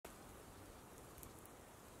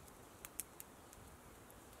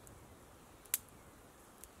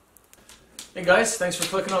Hey guys, thanks for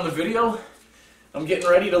clicking on the video. I'm getting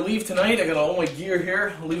ready to leave tonight. I got all my gear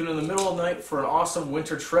here. I'm leaving in the middle of the night for an awesome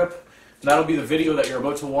winter trip. And that'll be the video that you're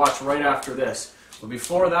about to watch right after this. But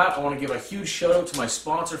before that, I want to give a huge shout out to my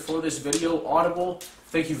sponsor for this video, Audible.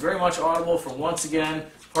 Thank you very much, Audible, for once again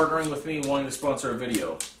partnering with me and wanting to sponsor a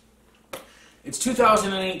video. It's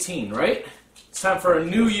 2018, right? It's time for a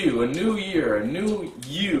new you, a new year, a new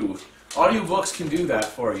you. Audiobooks can do that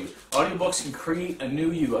for you. Audiobooks can create a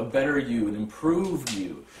new you, a better you, an improved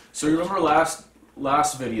you. So you remember last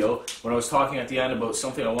video when I was talking at the end about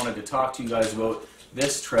something I wanted to talk to you guys about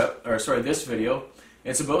this video.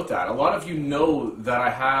 It's about that. A lot of you know that I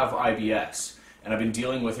have IBS, and I've been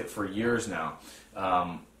dealing with it for years now.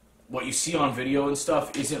 What you see on video and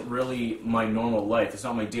stuff isn't really my normal life. It's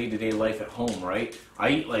not my day-to-day life at home, right? I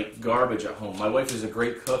eat like garbage at home. My wife is a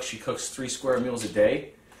great cook. She cooks 3 square meals a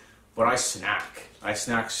day. But I snack. I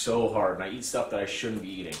snack so hard, and I eat stuff that I shouldn't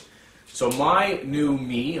be eating. So my new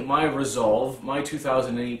me, my resolve, my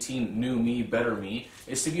 2018 new me, better me,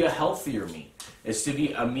 is to be a healthier me. It's to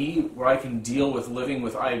be a me where I can deal with living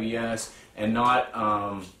with IBS and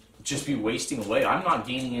not just be wasting away. I'm not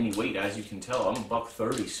gaining any weight, as you can tell. I'm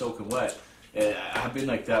 $130, soaking wet. I've been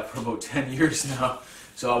like that for about 10 years now.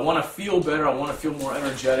 So I want to feel better. I want to feel more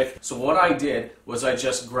energetic. So what I did was I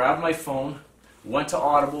just grabbed my phone, went to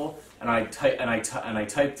Audible, and I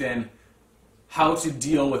typed in how to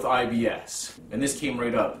deal with IBS. And this came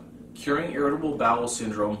right up. Curing Irritable Bowel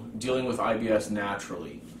Syndrome, Dealing with IBS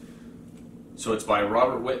Naturally. So it's by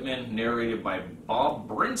Robert Whitman, narrated by Bob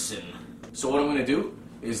Brinson. So what I'm going to do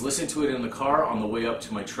is listen to it in the car on the way up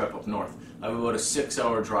to my trip up north. I have about a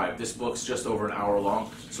 6-hour drive. This book's just over an hour long,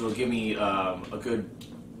 so it'll give me a good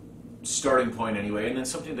starting point anyway, and then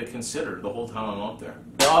something to consider the whole time I'm out there.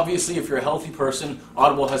 Now obviously, if you're a healthy person,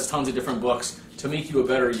 Audible has tons of different books to make you a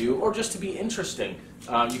better you, or just to be interesting.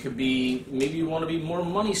 You could be, maybe you want to be more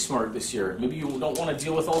money smart this year. Maybe you don't want to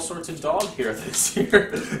deal with all sorts of dog hair this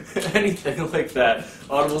year. Anything like that,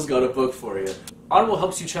 Audible's got a book for you. Audible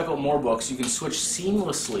helps you check out more books. You can switch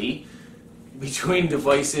seamlessly between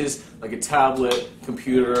devices like a tablet,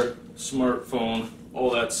 computer, smartphone, all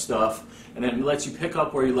that stuff, and then it lets you pick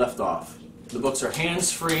up where you left off. The books are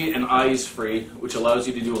hands-free and eyes-free, which allows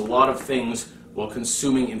you to do a lot of things while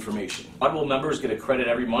consuming information. Audible members get a credit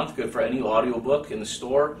every month, good for any audiobook in the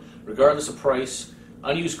store, regardless of price.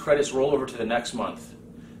 Unused credits roll over to the next month.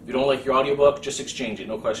 If you don't like your audiobook, just exchange it,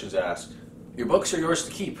 no questions asked. Your books are yours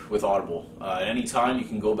to keep with Audible. At any time, you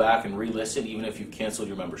can go back and re-listen, even if you've canceled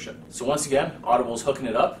your membership. So once again, Audible's hooking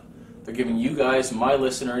it up. They're giving you guys, my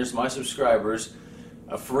listeners, my subscribers,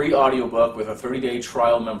 a free audiobook with a 30-day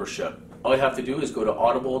trial membership. All you have to do is go to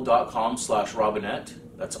audible.com/Robinet.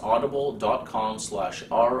 That's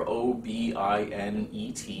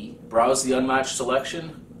audible.com/ROBINET. Browse the unmatched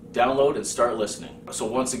selection, download, and start listening. So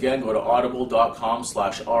once again, go to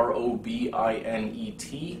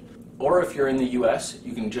audible.com/ROBINET. Or if you're in the US,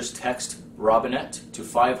 you can just text Robinet to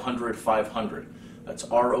 500-500. That's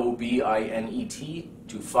ROBINET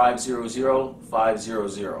to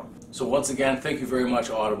 500-500. So once again, thank you very much,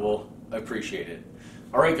 Audible. I appreciate it.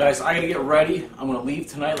 Alright guys, I gotta get ready. I'm gonna leave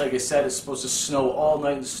tonight. Like I said, it's supposed to snow all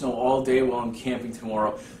night and snow all day while I'm camping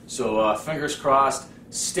tomorrow. So fingers crossed,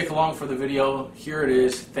 stick along for the video. Here it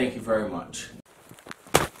is. Thank you very much.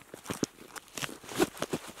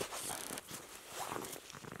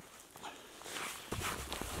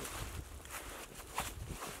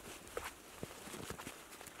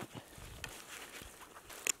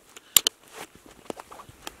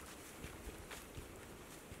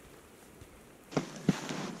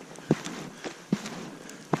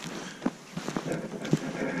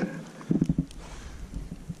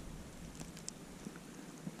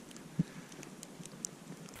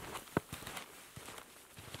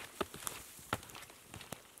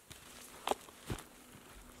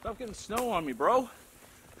 Stop getting snow on me, bro.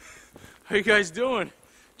 How you guys doing?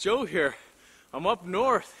 Joe here. I'm up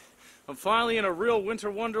north. I'm finally in a real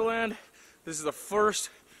winter wonderland. This is the first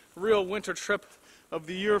real winter trip of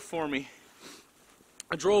the year for me.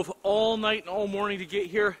 I drove all night and all morning to get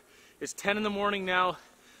here. It's 10 in the morning now.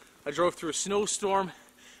 I drove through a snowstorm,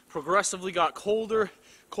 progressively got colder,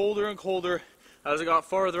 colder and colder as I got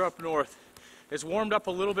farther up north. It's warmed up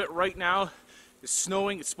a little bit right now. It's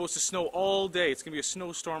snowing. It's supposed to snow all day. It's going to be a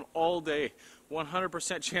snowstorm all day.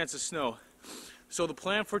 100% chance of snow. So the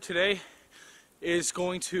plan for today is it's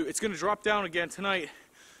going to drop down again tonight.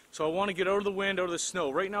 So I want to get out of the wind, out of the snow.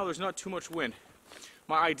 Right now there's not too much wind.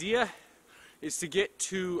 My idea is to get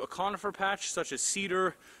to a conifer patch such as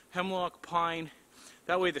cedar, hemlock, pine.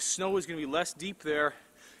 That way the snow is going to be less deep there.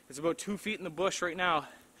 It's about 2 feet in the bush right now.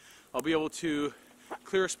 I'll be able to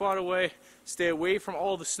clear a spot away, stay away from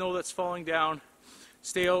all the snow that's falling down,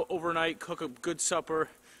 stay out overnight, cook a good supper,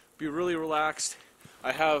 be really relaxed.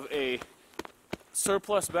 I have a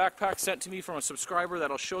surplus backpack sent to me from a subscriber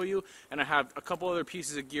that I'll show you, and I have a couple other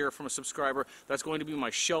pieces of gear from a subscriber that's going to be my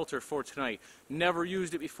shelter for tonight. Never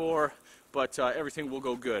used it before, but everything will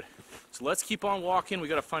go good. So let's keep on walking. We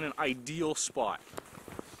got to find an ideal spot.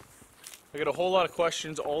 I get a whole lot of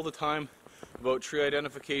questions all the time about tree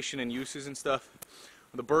identification and uses and stuff.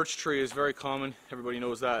 The birch tree is very common. Everybody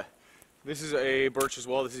knows that. This is a birch as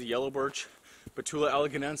well. This is a yellow birch, Betula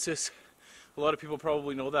eleganensis. A lot of people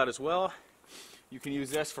probably know that as well. You can use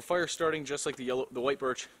this for fire starting just like the white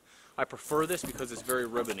birch. I prefer this because it's very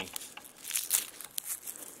ribbony.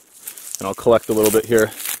 And I'll collect a little bit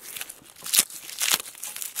here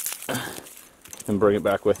and bring it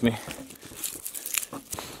back with me.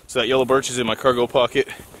 So that yellow birch is in my cargo pocket.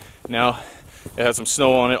 Now it has some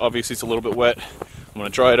snow on it. Obviously it's a little bit wet. I'm going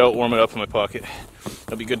to dry it out, warm it up in my pocket.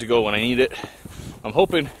 It'll be good to go when I need it. I'm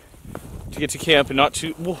hoping to get to camp and not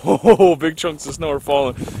too, whoa, big chunks of snow are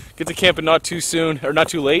falling. Get to camp and not too soon, or not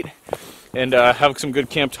too late, and have some good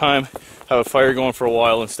camp time, have a fire going for a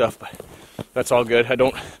while and stuff, but that's all good. I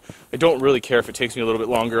don't really care if it takes me a little bit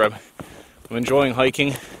longer. I'm enjoying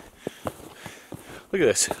hiking. Look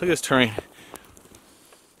at this terrain.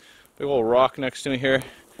 Big old rock next to me here.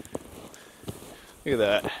 Look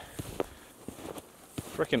at that.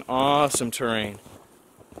 Freaking awesome terrain.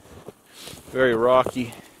 Very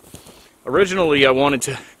rocky. Originally, I wanted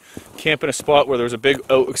to camp in a spot where there was a big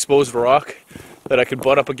exposed rock that I could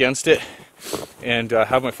butt up against it and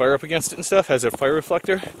have my fire up against it and stuff as a fire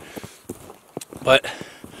reflector. But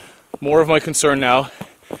more of my concern now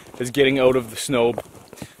is getting out of the snow,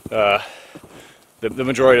 the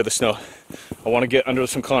majority of the snow. I want to get under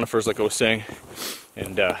some conifers, like I was saying,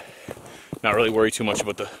 and not really worry too much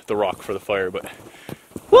about the rock for the fire. But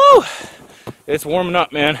woo! It's warming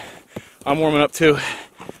up, man. I'm warming up too.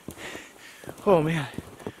 Oh man.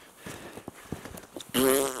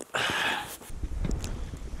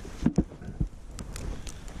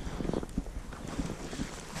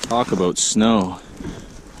 Talk about snow.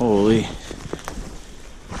 Holy.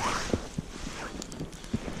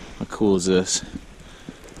 How cool is this?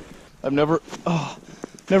 I've never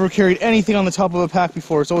carried anything on the top of a pack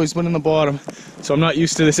before. It's always been in the bottom. So I'm not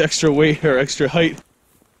used to this extra weight or extra height.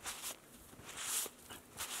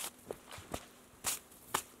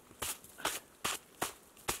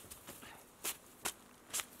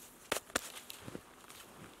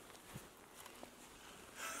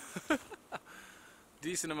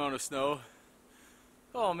 Decent amount of snow.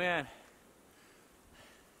 Oh man.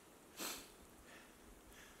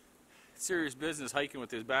 Serious business hiking with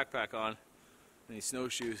this backpack on and these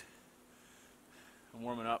snowshoes. I'm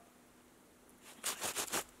warming up.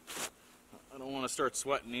 I don't want to start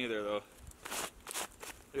sweating either though.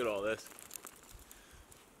 Look at all this.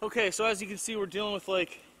 Okay, so as you can see, we're dealing with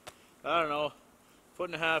like, I don't know,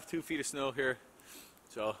 1.5 feet, 2 feet of snow here.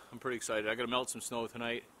 So I'm pretty excited. I gotta melt some snow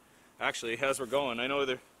tonight. Actually, as we're going, I know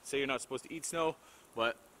they say you're not supposed to eat snow,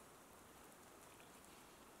 but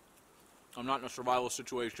I'm not in a survival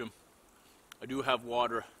situation. I do have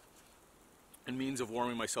water and means of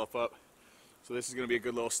warming myself up. So this is going to be a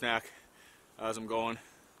good little snack as I'm going.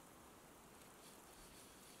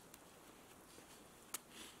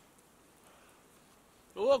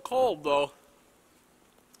 A little cold though.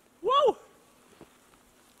 Woo!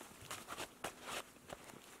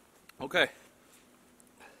 Okay.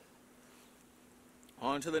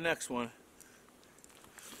 On to the next one.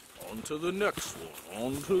 On to the next one.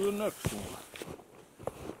 On to the next one.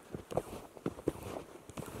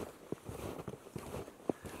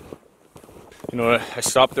 You know what? I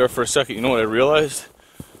stopped there for a second. You know what I realized?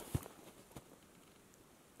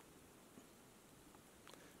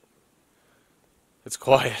 It's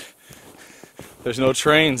quiet. There's no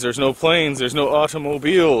trains, there's no planes, there's no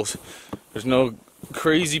automobiles, there's no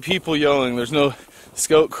crazy people yelling, there's no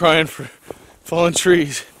scout crying for fallen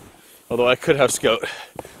trees. Although I could have scout.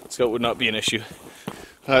 Scout would not be an issue.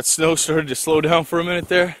 That snow started to slow down for a minute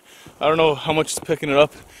there. I don't know how much it's picking it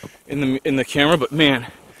up in the camera, but man,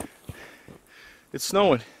 it's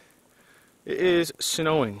snowing. It is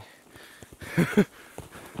snowing.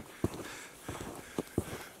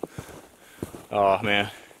 Oh man,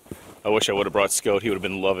 I wish I would have brought Scout. He would have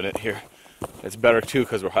been loving it here. It's better too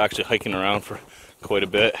because we're actually hiking around for quite a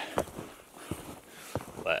bit.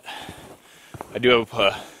 But I do have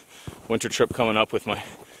a winter trip coming up with my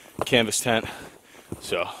canvas tent,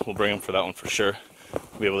 so we'll bring him for that one for sure.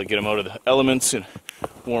 We'll be able to get him out of the elements and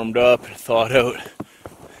warmed up and thawed out.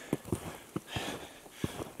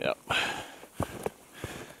 Yep.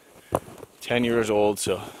 10 years old,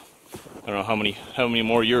 so I don't know how many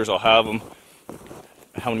more years I'll have him.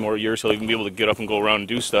 How many more years he'll even be able to get up and go around and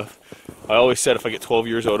do stuff. I always said if I get 12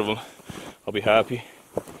 years out of him, I'll be happy.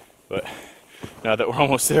 But now that we're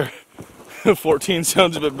almost there, 14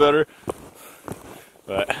 sounds a bit better.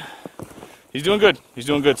 But he's doing good. He's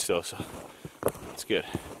doing good still, so that's good.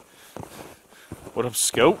 What up,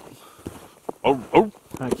 Scout? Oh.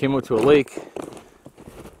 I came out to a lake.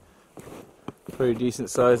 Pretty decent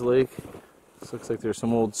sized lake. This looks like there's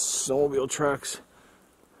some old snowmobile tracks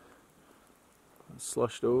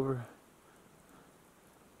slushed over.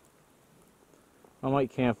 I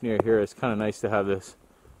might camp near here. It's kind of nice to have this.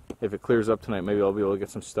 If it clears up tonight, maybe I'll be able to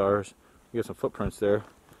get some stars. Get some footprints there.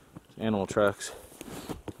 Animal tracks.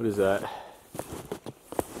 What is that?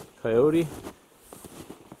 Coyote?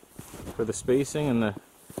 For the spacing and the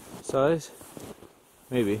size?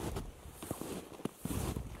 Maybe.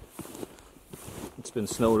 It's been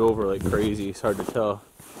snowed over like crazy. It's hard to tell.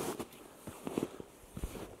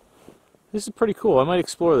 This is pretty cool. I might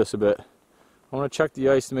explore this a bit. I want to check the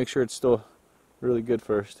ice to make sure it's still really good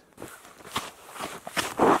first.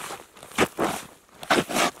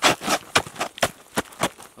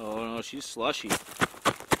 Oh no, she's slushy.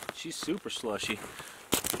 She's super slushy.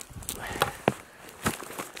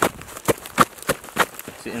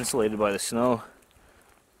 It's insulated by the snow.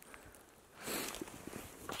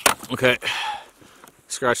 Okay,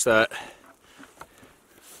 scratch that.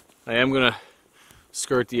 I am gonna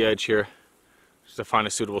skirt the edge here just to find a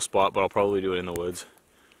suitable spot, but I'll probably do it in the woods.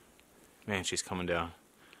 Man, she's coming down.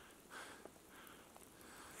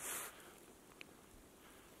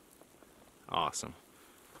 Awesome.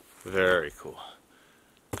 Very cool.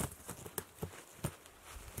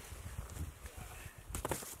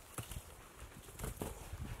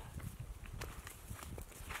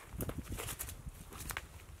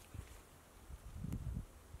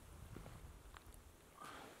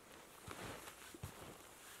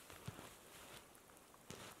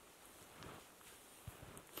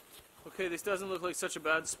 Okay, this doesn't look like such a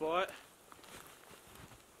bad spot.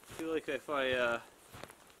 I feel like if I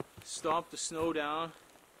stomp the snow down,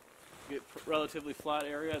 get relatively flat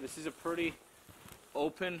area. This is a pretty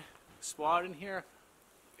open spot in here,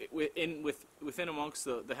 within amongst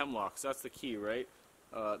the hemlocks. That's the key, right?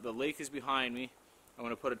 The lake is behind me. I'm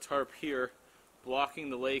going to put a tarp here,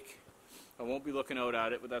 blocking the lake. I won't be looking out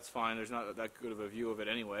at it, but that's fine. There's not that good of a view of it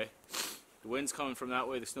anyway. The wind's coming from that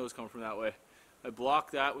way, the snow's coming from that way. I block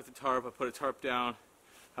that with the tarp. I put a tarp down,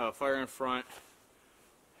 have a fire in front,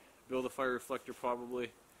 build a fire reflector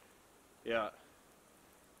probably. Yeah,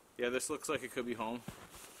 this looks like it could be home.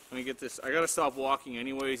 Let me get this. I gotta stop walking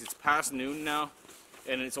anyways. It's past noon now,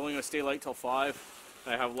 and it's only gonna stay light till 5.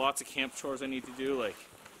 I have lots of camp chores I need to do, like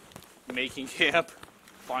making camp,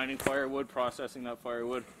 finding firewood, processing that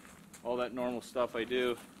firewood, all that normal stuff I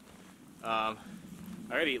do. I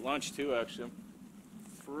gotta eat lunch too, actually. I'm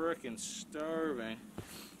frickin' starving.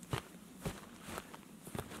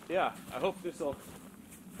 Yeah, I hope this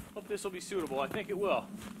will be suitable. I think it will.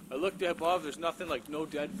 I looked above. There's nothing, like no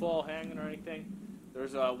deadfall hanging or anything.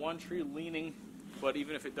 There's one tree leaning, but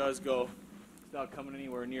even if it does go, it's not coming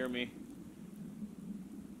anywhere near me.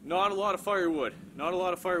 Not a lot of firewood. Not a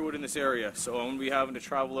lot of firewood in this area, so I'm going to be having to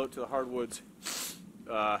travel out to the hardwoods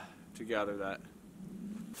to gather that.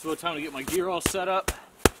 It's about time to get my gear all set up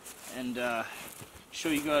and show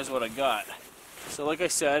you guys what I got. So like I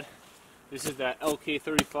said, this is that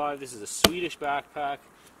LK35. This is a Swedish backpack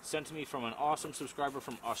sent to me from an awesome subscriber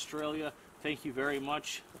from Australia. Thank you very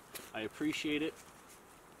much. I appreciate it.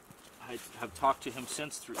 I have talked to him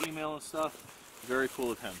since through email and stuff. Very cool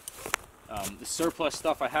of him. The surplus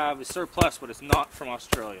stuff I have is surplus, but it's not from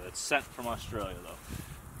Australia. It's sent from Australia though.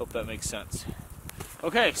 Hope that makes sense.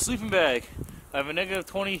 Okay, sleeping bag. I have a negative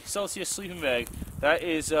 20 Celsius sleeping bag. That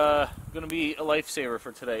is going to be a lifesaver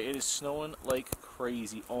for today. It is snowing like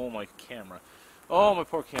crazy. Oh, my camera. Oh, my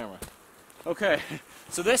poor camera. Okay,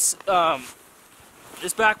 so this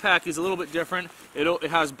backpack is a little bit different. It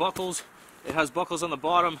has buckles. It has buckles on the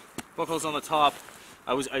bottom, buckles on the top.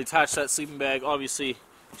 I attached that sleeping bag, obviously,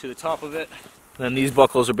 to the top of it. Then these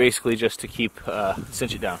buckles are basically just to keep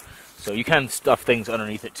cinch it down. So you can stuff things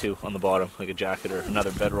underneath it too, on the bottom, like a jacket or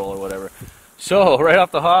another bedroll or whatever. So, right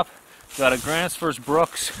off the hop, got a Gransfors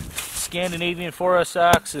Brooks Scandinavian 4S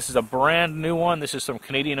axe. This is a brand new one. This is some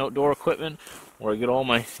Canadian outdoor equipment where I get all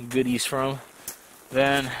my goodies from.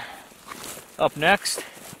 Then, up next,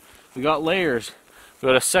 we got layers. We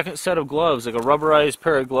got a second set of gloves, like a rubberized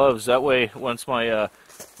pair of gloves. That way, once my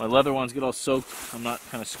my leather ones get all soaked, I'm not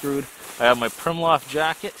kind of screwed. I have my Primloft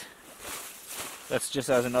jacket. That's just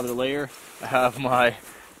as another layer. I have my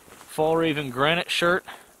Fall Raven Granite shirt.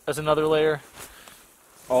 That's another layer.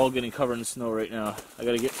 All getting covered in snow right now. I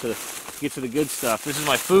gotta get to the good stuff. This is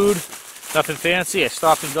my food. Nothing fancy. I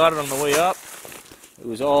stopped and got it on the way up. It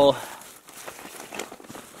was all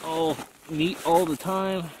meat all the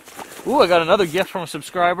time. Ooh, I got another gift from a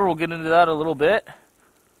subscriber. We'll get into that a little bit.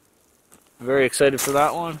 Very excited for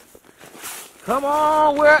that one. Come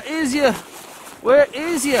on, where is you? Where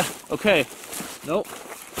is you? Okay, nope.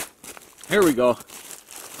 Here we go.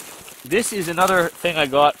 This is another thing I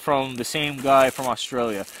got from the same guy from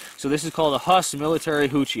Australia. So this is called a Huss Military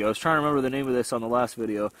Hoochie. I was trying to remember the name of this on the last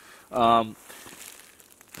video. What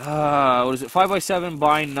is it? 5x7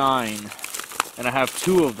 by 9. And I have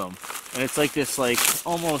 2 of them. And it's like this, like,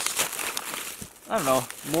 almost, I don't know,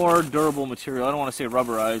 more durable material. I don't want to say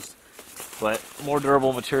rubberized, but more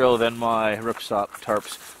durable material than my ripstop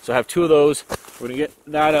tarps. So I have 2 of those. We're going to get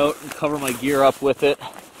that out and cover my gear up with it.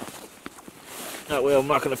 That way I'm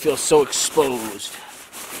not going to feel so exposed.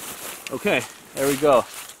 Okay, there we go.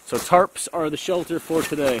 So tarps are the shelter for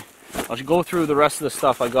today. I'll go through the rest of the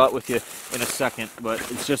stuff I got with you in a second, but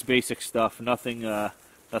it's just basic stuff, nothing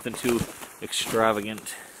too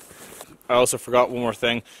extravagant. I also forgot one more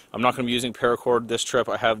thing. I'm not going to be using paracord this trip.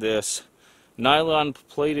 I have this nylon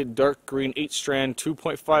plated dark green 8-strand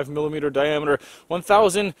 2.5 millimeter diameter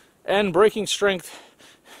 1000 and breaking strength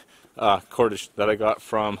cordage that I got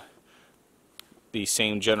from the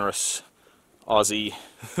same generous Aussie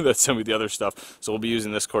that sent me the other stuff. So we'll be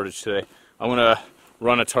using this cordage today. I'm going to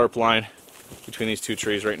run a tarp line between these 2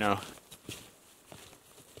 trees right now.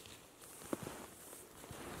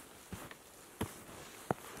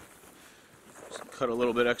 Just cut a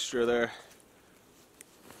little bit extra there.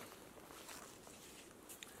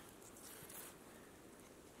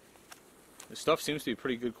 This stuff seems to be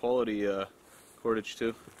pretty good quality cordage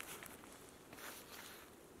too.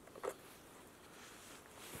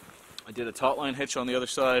 I did a taut line hitch on the other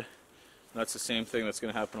side. That's the same thing that's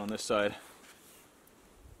going to happen on this side.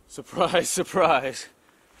 Surprise, surprise.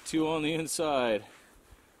 2 on the inside,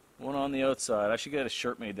 1 on the outside. I should get a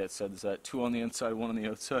shirt made that says that. 2 on the inside, 1 on the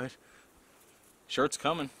outside. Shirt's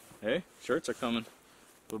coming. Hey, shirts are coming.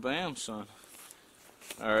 Ba-bam, son.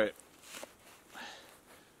 Alright.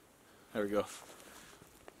 There we go.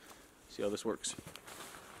 See how this works.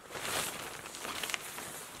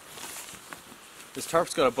 This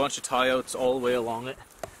tarp's got a bunch of tie-outs all the way along it,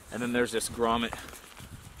 and then there's this grommet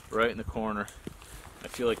right in the corner. I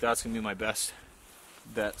feel like that's going to be my best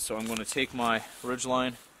bet, so I'm going to take my ridge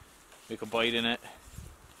line, make a bite in it,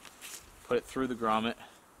 put it through the grommet,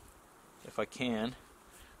 if I can.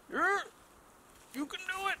 You can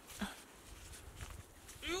do it!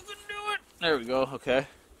 You can do it! There we go, okay.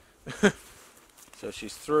 So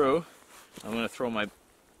she's through. I'm going to throw my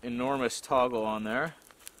enormous toggle on there.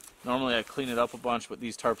 Normally I clean it up a bunch, but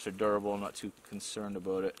these tarps are durable. I'm not too concerned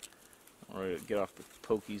about it. I'm ready to get off the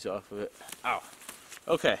pokies off of it. Ow.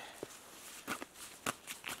 Okay.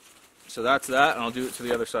 So that's that, and I'll do it to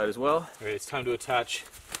the other side as well. Alright, it's time to attach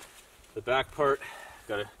the back part.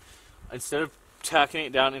 Instead of tacking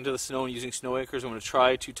it down into the snow and using snow anchors, I'm going to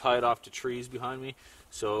try to tie it off to trees behind me.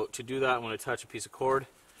 So to do that, I'm going to attach a piece of cord.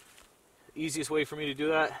 Easiest way for me to do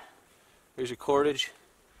that, here's your cordage.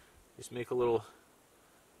 Just make a little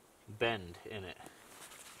bend in it.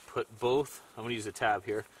 Put both, I'm going to use a tab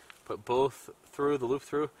here, put both through, the loop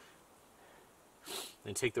through,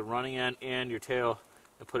 then take the running end and your tail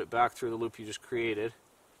and put it back through the loop you just created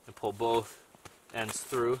and pull both ends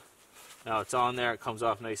through. Now it's on there, it comes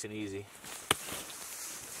off nice and easy.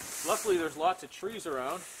 Luckily there's lots of trees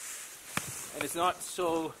around and it's not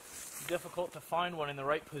so difficult to find one in the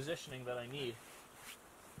right positioning that I need.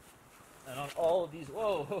 And on all of these,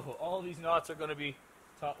 whoa, all of these knots are going to be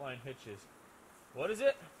top line hitches. What is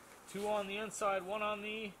it? 2 on the inside, 1 on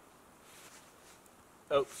the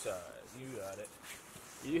outside. You got it.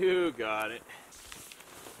 You got it.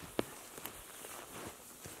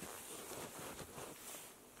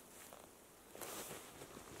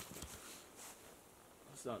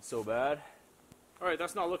 That's not so bad. Alright,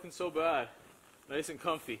 that's not looking so bad. Nice and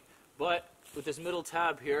comfy. But with this middle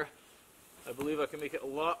tab here, I believe I can make it a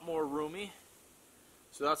lot more roomy.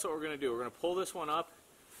 So that's what we're going to do. We're going to pull this one up,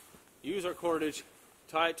 use our cordage,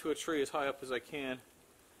 tie it to a tree as high up as I can,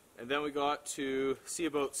 and then we got to see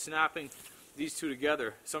about snapping these 2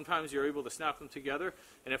 together. Sometimes you're able to snap them together,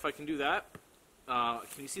 and if I can do that, can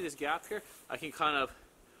you see this gap here? I can kind of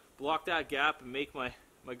block that gap and make my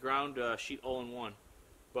ground sheet all in one.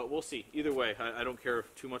 But we'll see. Either way, I don't care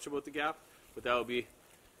too much about the gap, but that would be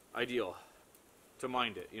ideal to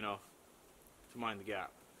mind it, you know, to mind the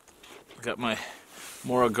gap. Got my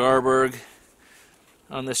Mora Garberg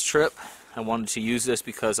on this trip. I wanted to use this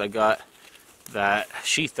because I got that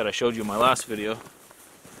sheath that I showed you in my last video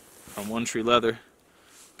from One Tree Leather.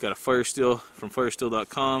 Got a fire steel from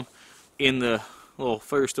firesteel.com in the little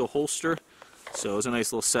fire steel holster. So it was a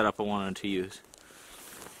nice little setup I wanted to use.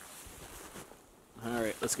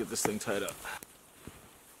 Alright, let's get this thing tied up.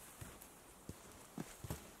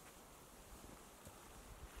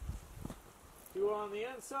 Two on the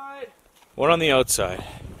inside, one on the outside.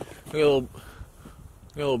 We got a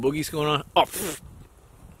little boogies going on. Oh,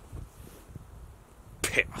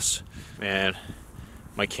 chaos. Man,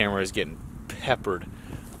 my camera is getting peppered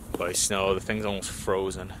by snow. The thing's almost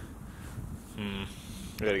frozen. I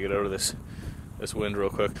gotta get out of this wind real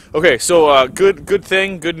quick. Okay, so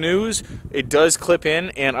good news. It does clip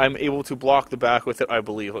in, and I'm able to block the back with it, I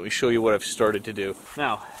believe. Let me show you what I've started to do.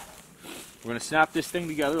 Now, we're gonna snap this thing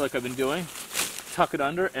together like I've been doing, tuck it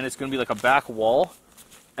under, and it's gonna be like a back wall,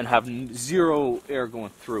 and have zero air going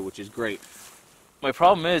through, which is great. My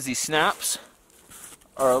problem is these snaps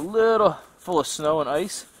are a little full of snow and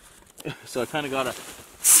ice, so I kind of gotta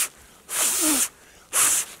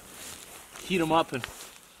heat them up and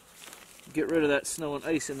get rid of that snow and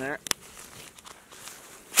ice in there.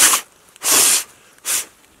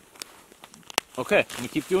 Okay, I'm gonna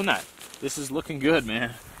keep doing that. This is looking good,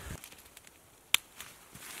 man.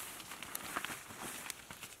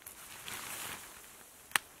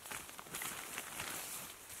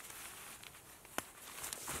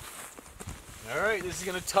 Alright, this is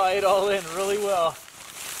gonna tie it all in really well.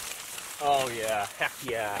 Oh yeah, heck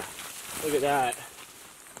yeah. Look at that.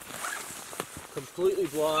 Completely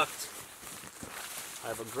blocked. I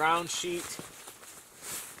have a ground sheet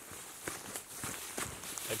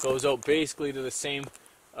that goes out basically to the same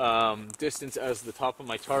distance as the top of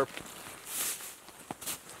my tarp.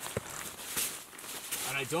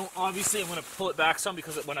 And I don't, obviously I'm going to pull it back some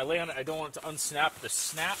because when I lay on it I don't want it to unsnap the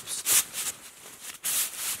snaps.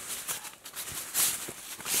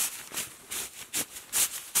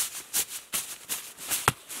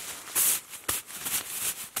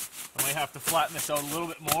 I might have to flatten this out a little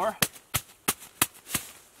bit more.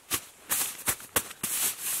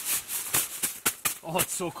 Oh,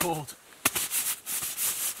 it's so cold.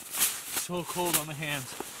 So cold on the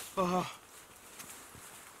hands. Oh.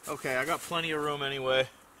 Okay, I got plenty of room anyway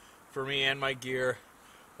for me and my gear.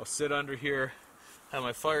 I'll sit under here, have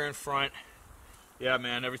my fire in front. Yeah,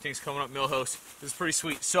 man, everything's coming up Millhouse. This is pretty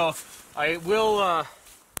sweet. So I will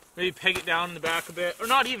maybe peg it down in the back a bit. Or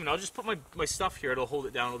not even, I'll just put my stuff here. It'll hold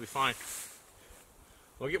it down, it'll be fine.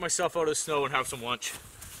 I'll get myself out of the snow and have some lunch.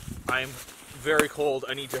 I'm very cold.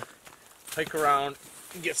 I need to hike around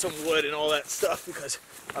and get some wood and all that stuff because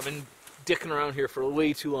I've been dicking around here for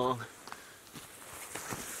way too long.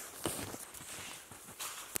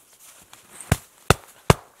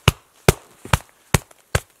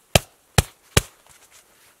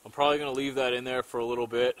 I'm probably going to leave that in there for a little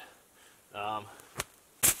bit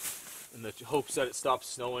in the hopes that it stops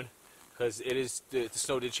snowing, because the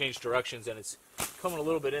snow did change directions and it's coming a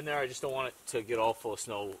little bit in there. I just don't want it to get all full of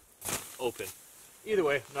snow open. Either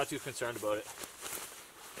way, I'm not too concerned about it.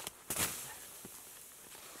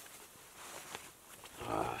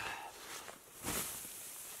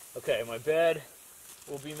 Okay, my bed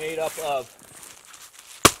will be made up of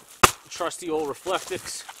trusty old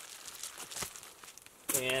Reflectix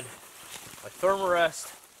and my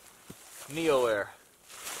Thermarest Neo Air.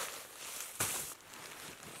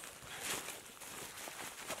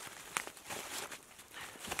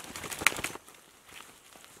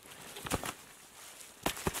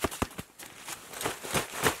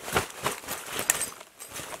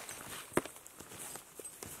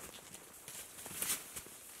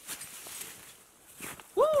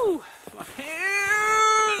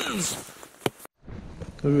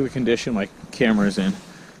 Look at the condition my camera's in.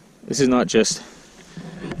 This is not just...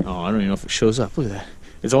 Oh, I don't even know if it shows up. Look at that.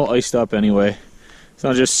 It's all iced up anyway. It's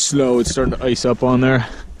not just snow, it's starting to ice up on there.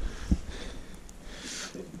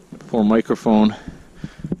 Poor microphone.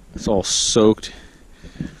 It's all soaked.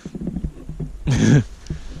 I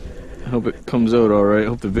hope it comes out alright. I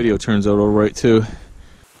hope the video turns out alright too.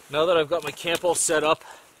 Now that I've got my camp all set up,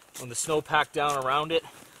 when the snow packed down around it,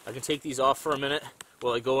 I can take these off for a minute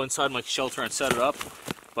while I go inside my shelter and set it up.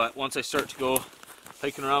 But once I start to go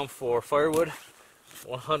hiking around for firewood,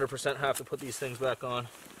 100% have to put these things back on.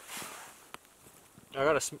 I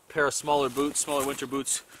got a pair of smaller winter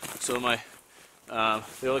boots, so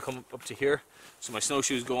they only come up to here, so my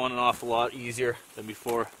snowshoes go on and off a lot easier than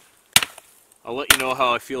before. I'll let you know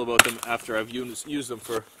how I feel about them after I've used them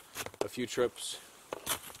for a few trips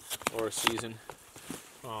or a season.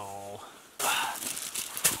 Oh.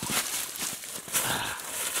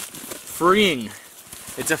 Freeing.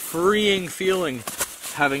 It's a freeing feeling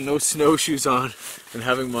having no snowshoes on and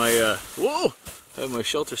having my having my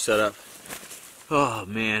shelter set up. Oh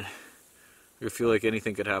man, I feel like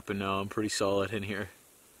anything could happen now. I'm pretty solid in here.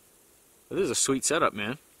 This is a sweet setup,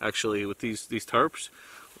 man. Actually, with these tarps,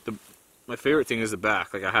 my favorite thing is the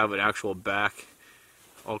back. Like I have an actual back,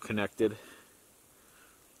 all connected.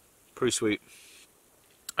 Pretty sweet.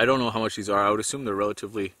 I don't know how much these are. I would assume they're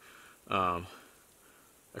relatively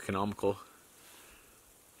economical.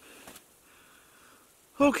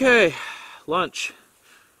 Okay,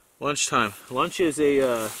 lunchtime. Lunch is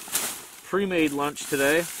a pre-made lunch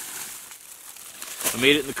today. I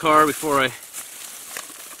made it in the car before I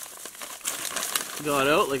got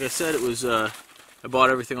out. Like I said, it was I bought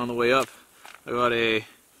everything on the way up. I got a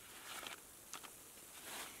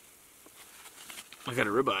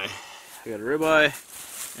ribeye.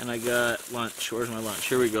 And I got lunch. Where's my lunch?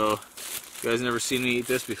 Here we go. You guys never seen me eat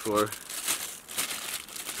this before.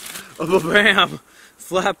 Oh, bam!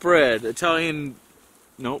 Flatbread,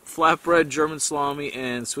 flatbread, German salami,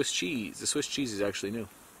 and Swiss cheese. The Swiss cheese is actually new.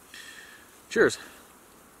 Cheers.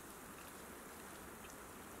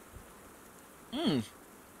 It's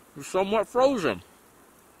somewhat frozen.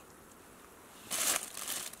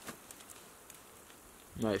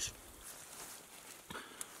 Nice.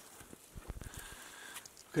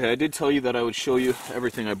 Okay, I did tell you that I would show you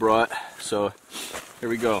everything I brought, so here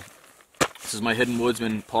we go. This is my Hidden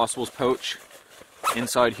Woodsman Possibles pouch.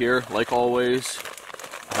 Inside here, like always,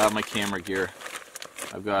 I have my camera gear.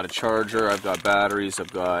 I've got a charger, I've got batteries,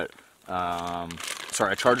 I've got, a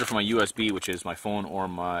charger for my USB, which is my phone or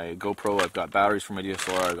my GoPro. I've got batteries for my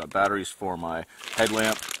DSLR, I've got batteries for my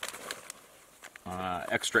headlamp,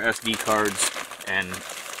 extra SD cards, and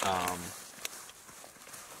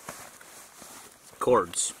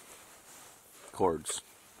cords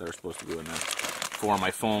that are supposed to go in there for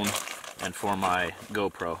my phone and for my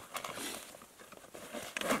GoPro.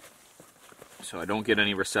 So I don't get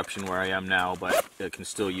any reception where I am now, but I can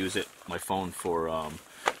still use it, my phone, for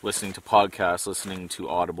listening to podcasts, listening to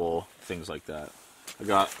Audible, things like that. I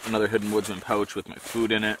got another Hidden Woodsman pouch with my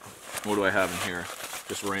food in it. What do I have in here?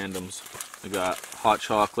 Just randoms. I got hot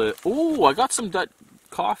chocolate. Oh, I got some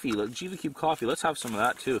coffee, like Jiva Cube coffee. Let's have some of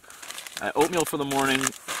that too. Oatmeal for the morning.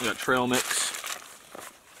 I got trail mix.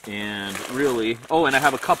 And really, and I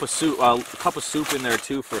have a cup of soup in there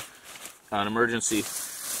too for an emergency.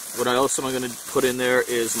 What else am I going to put in there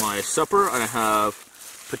is my supper. I have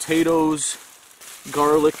potatoes,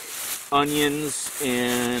 garlic, onions,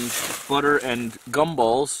 and butter and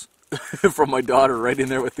gumballs from my daughter right in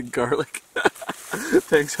there with the garlic.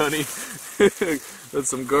 Thanks, honey. That's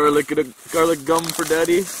some garlic gum for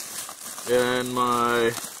Daddy. And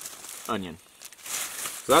my onion.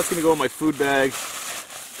 So that's going to go in my food bag,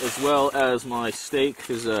 as well as my steak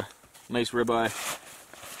is a nice ribeye.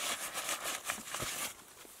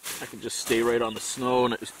 I can just stay right on the snow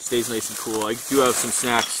and it stays nice and cool. I do have some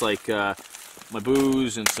snacks like my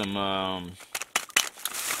booze and some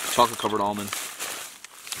chocolate covered almonds,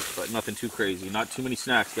 but nothing too crazy. Not too many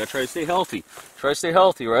snacks. Gotta try to stay healthy. Try to stay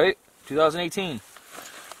healthy, right? 2018.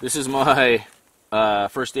 This is my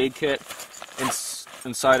first aid kit.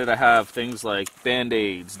 Inside it I have things like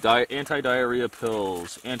Band-Aids, anti-diarrhea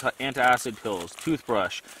pills, antacid pills,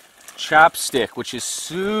 toothbrush, chapstick, which is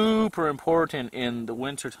super important in the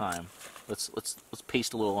winter time. Let's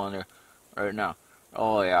paste a little on there right now.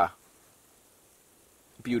 Oh yeah,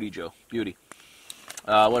 beauty, Joe, beauty.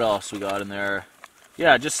 What else we got in there?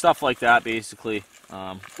 Yeah, just stuff like that basically.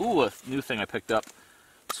 Ooh, a new thing I picked up,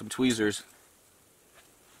 some tweezers.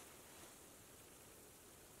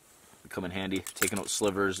 Come in handy, taking out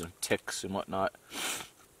slivers and ticks and whatnot.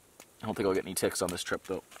 I don't think I'll get any ticks on this trip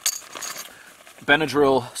though.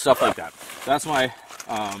 Benadryl, stuff like that. That's my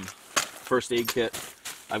first aid kit.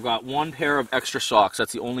 I've got one pair of extra socks.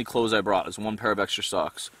 That's the only clothes I brought, is one pair of extra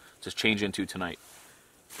socks to change into tonight.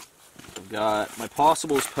 I've got my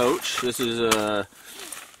Possibles pouch. This is a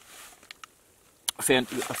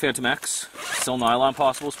Phantom X, still nylon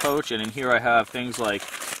Possibles pouch, and in here I have things like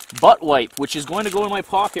butt wipe, which is going to go in my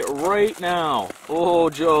pocket right now. Oh,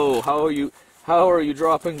 Joe, how are you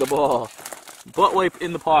dropping the ball? Butt wipe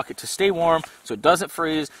in the pocket to stay warm, so it doesn't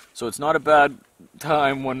freeze, so it's not a bad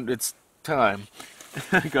time when it's time.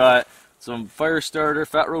 I got some fire starter,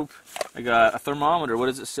 fat rope. I got a thermometer. What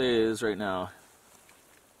does it say it is right now?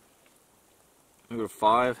 Maybe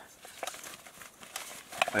 5.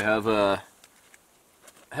 I have a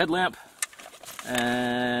headlamp,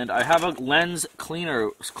 and I have a lens cleaner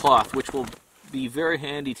cloth, which will be very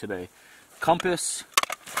handy today. Compass,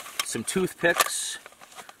 some toothpicks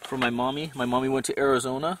from my mommy. My mommy went to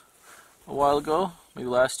Arizona a while ago, maybe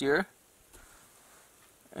last year,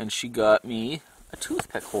 and she got me a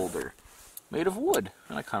toothpick holder made of wood,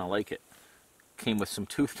 and I kind of like it. Came with some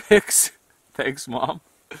toothpicks. Thanks, Mom.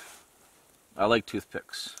 I like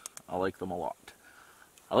toothpicks. I like them a lot.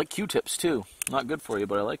 I like Q-tips too. Not good for you,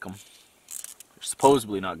 but I like them. They're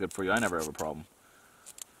supposedly not good for you. I never have a problem.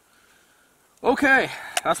 Okay,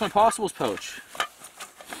 that's my possibles pouch.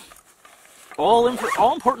 All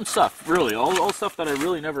important stuff, really. All stuff that I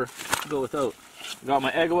really never go without. Got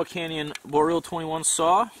my Agawa Canyon Boreal 21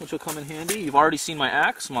 saw, which will come in handy. You've already seen my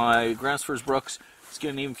axe, my Gransfors Brooks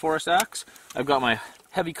Scandinavian Forest axe. I've got my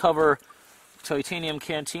heavy cover titanium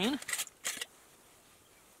canteen.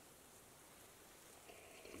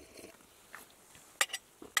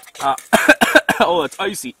 Oh, it's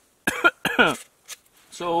icy.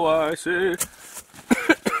 So I say.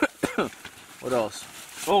 What else?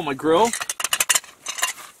 Oh, my grill.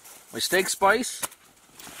 My steak spice.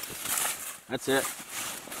 That's it.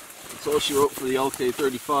 That's all she wrote for the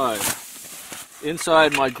LK35.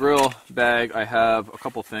 Inside my grill bag, I have a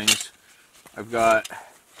couple things. I've got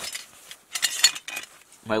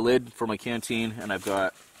my lid for my canteen, and I've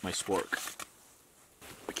got my spork.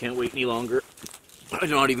 I can't wait any longer. I'm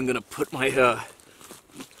not even going to put my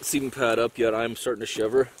seating pad up yet. I'm starting to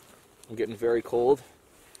shiver. I'm getting very cold.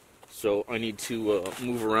 So I need to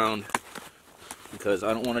move around because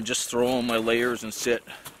I don't want to just throw on my layers and sit.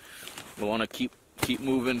 I want to keep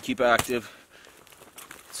moving, keep active.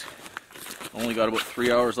 It's only got about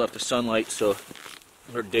 3 hours left of sunlight, so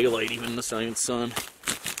or daylight even in the sun.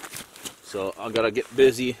 So I gotta get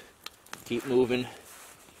busy, keep moving,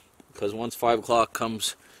 because once 5 o'clock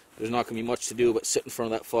comes, there's not gonna be much to do but sit in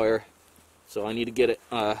front of that fire. So I need to get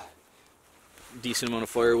a decent amount of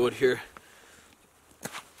firewood here.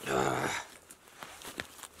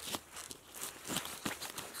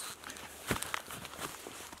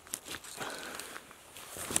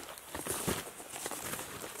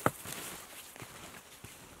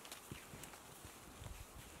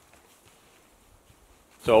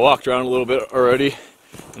 So I walked around a little bit already,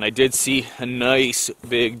 and I did see a nice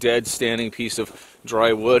big dead standing piece of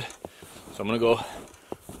dry wood. So I'm gonna go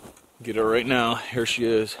get her right now. Here she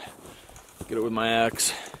is. Get it with my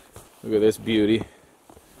axe. Look at this beauty.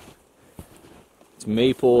 It's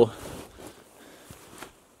maple.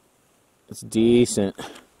 It's decent.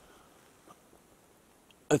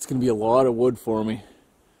 That's gonna be a lot of wood for me,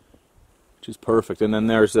 which is perfect. And then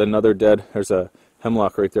there's another there's a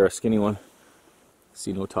hemlock right there, a skinny one.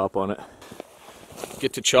 See no top on it.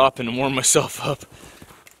 Get to chopping and warm myself up.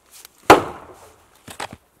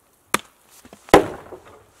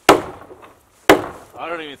 I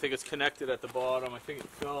don't even think it's connected at the bottom. I think it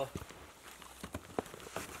fell.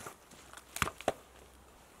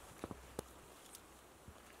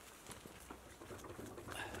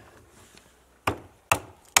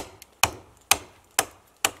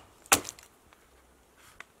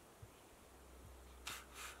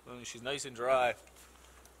 She's nice and dry.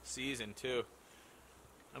 Seasoned too.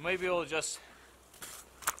 I might be able to just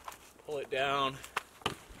pull it down.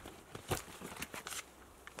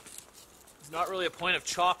 There's not really a point of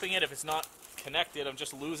chopping it if it's not connected. I'm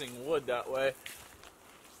just losing wood that way.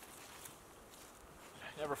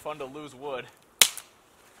 Never fun to lose wood.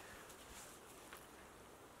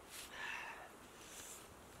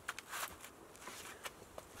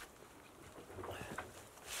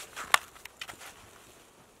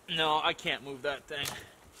 No, I can't move that thing.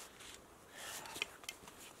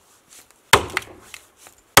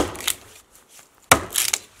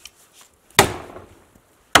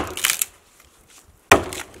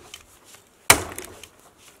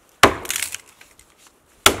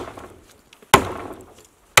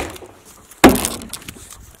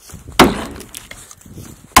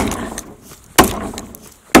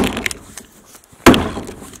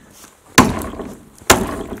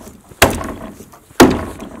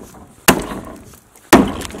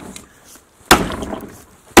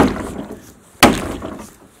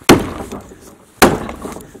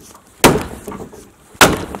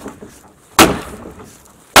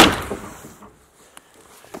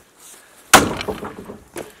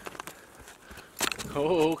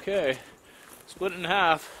 Oh, okay. Split it in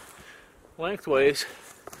half, lengthways.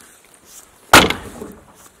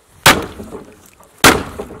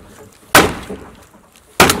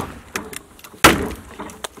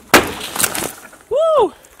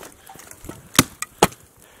 Woo!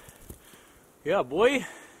 Yeah, boy.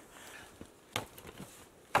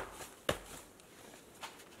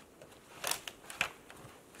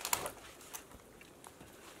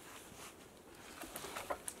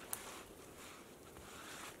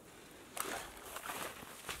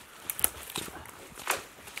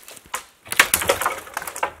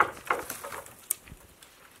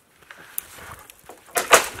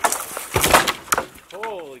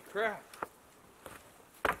 crap.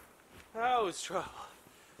 That was trouble.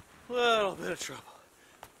 Little bit of trouble.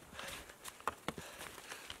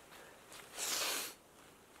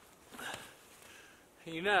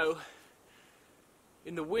 You know,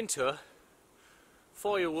 in the winter,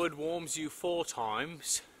 firewood warms you 4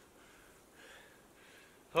 times.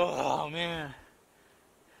 Oh man.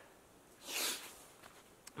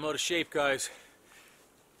 I'm out of shape, guys.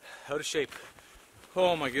 Out of shape.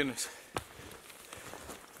 Oh my goodness.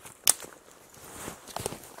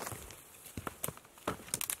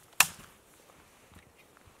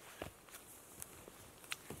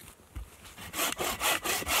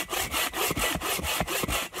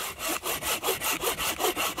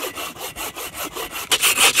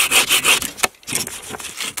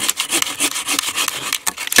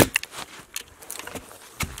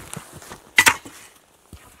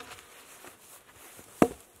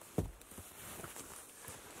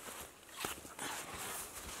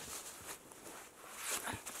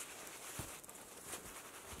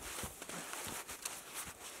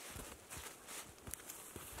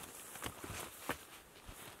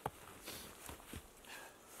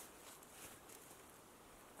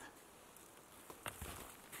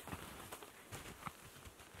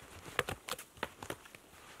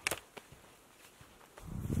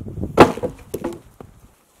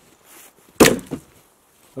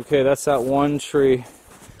 Okay, that's that one tree.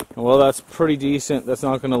 Well, that's pretty decent. That's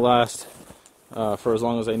not going to last for as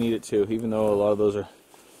long as I need it to, even though a lot of those are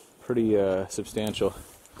pretty substantial.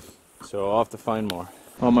 So I'll have to find more.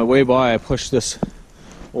 On my way by, I pushed this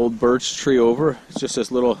old birch tree over. It's just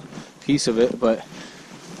this little piece of it, but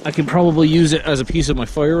I can probably use it as a piece of my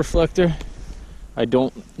fire reflector. I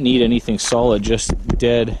don't need anything solid, just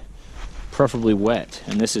dead, preferably wet,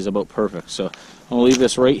 and this is about perfect. So I'm going to leave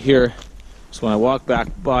this right here, so when I walk back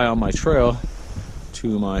by on my trail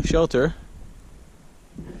to my shelter,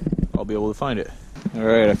 I'll be able to find it.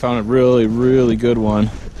 Alright, I found a really, really good one.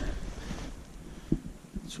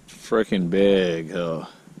 It's freaking big, though.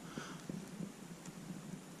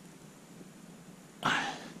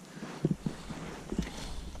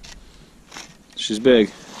 She's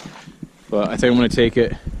big, but I think I'm going to take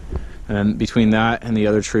it, and then between that and the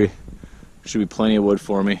other tree, should be plenty of wood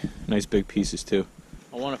for me. Nice big pieces too.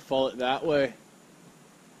 I want to fall it that way.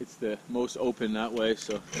 It's the most open that way,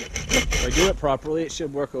 so if I do it properly, it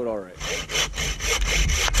should work out alright.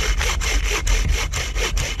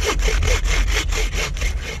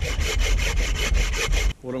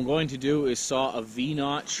 What I'm going to do is saw a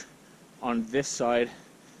V-notch on this side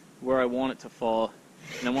where I want it to fall.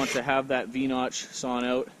 And then once I have that V-notch sawn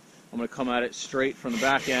out, I'm going to come at it straight from the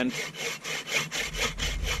back end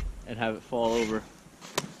and have it fall over.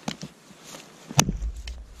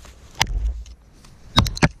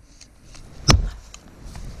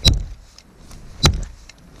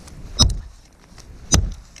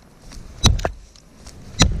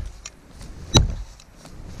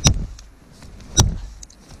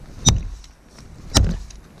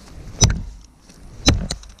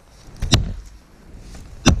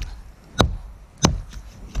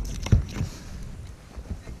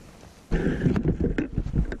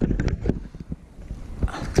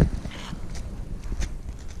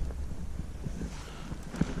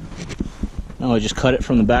 Now I just cut it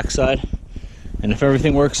from the back side, and if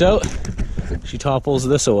everything works out, she topples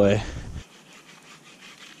this away.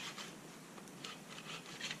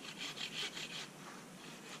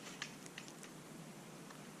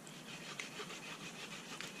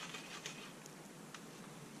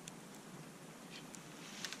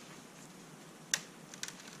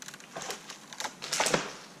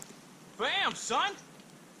 Bam, son!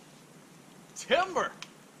 Timber!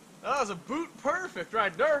 That was a boot perfect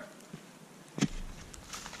right there.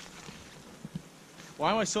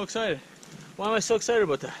 Why am I so excited? Why am I so excited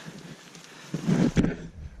about that?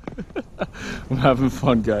 I'm having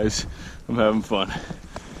fun, guys. I'm having fun.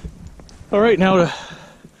 Alright, now to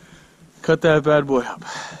cut that bad boy up.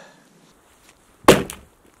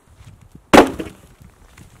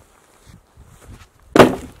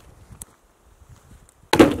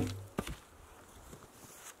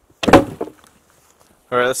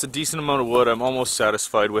 Alright, that's a decent amount of wood. I'm almost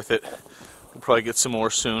satisfied with it. We'll probably get some more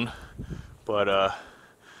soon. But a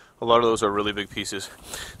lot of those are really big pieces.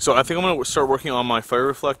 So I think I'm going to start working on my fire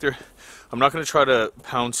reflector. I'm not going to try to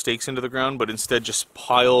pound stakes into the ground, but instead just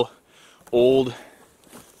pile old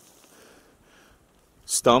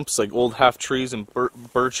stumps, like old half trees and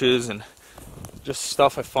birches and just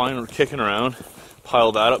stuff I find kicking around.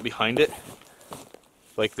 Pile that up behind it,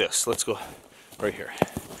 like this. Let's go right here.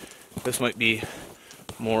 This might be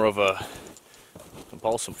more of a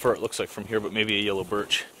balsam fir, it looks like from here, but maybe a yellow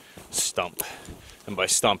birch stump. and by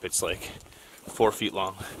stump it's like 4 feet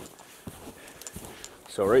long.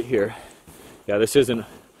 So right here, yeah, this is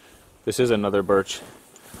another birch.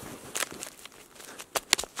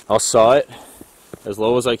 I'll saw it as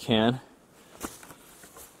low as I can.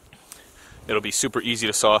 It'll be super easy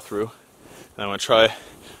to saw through. And I'm gonna try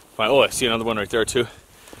find, oh, I see another one right there too.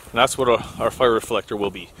 And that's what our fire reflector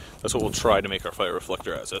will be. That's what we'll try to make our fire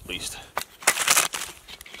reflector as, at least.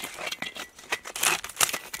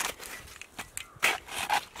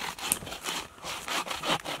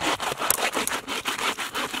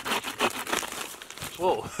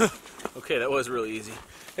 Whoa, okay, that was really easy.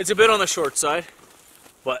 It's a bit on the short side,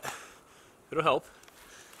 but it'll help.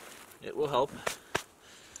 It will help.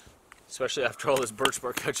 Especially after all this birch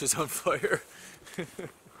bark catches on fire.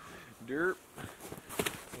 Derp.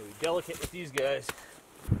 Be delicate with these guys.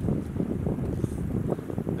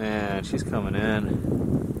 Man, she's coming in.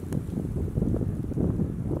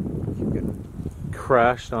 Keep getting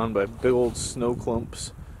crashed on by big old snow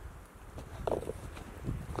clumps.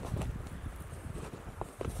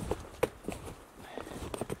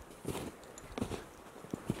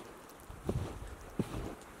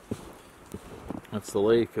 That's the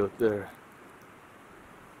lake out there.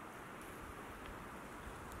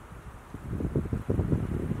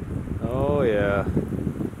 Oh yeah,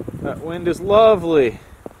 that wind is lovely,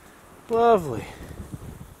 lovely.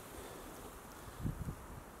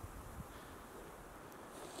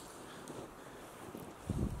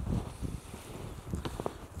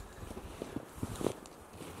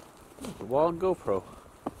 The wild GoPro.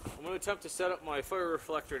 I'm going to attempt to set up my fire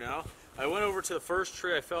reflector now. I went over to the first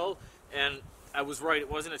tree I felled, and I was right, it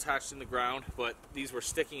wasn't attached in the ground, but these were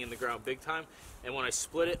sticking in the ground big time. And when I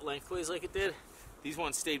split it lengthways like it did, these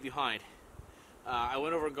ones stayed behind. I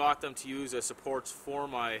went over and got them to use as supports for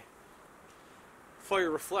my fire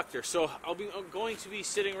reflector. So I'm going to be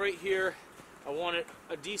sitting right here. I want it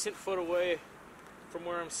a decent foot away from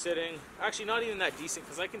where I'm sitting. Actually, not even that decent,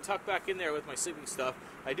 because I can tuck back in there with my sleeping stuff.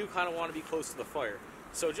 I do kind of want to be close to the fire.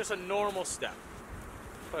 So just a normal step.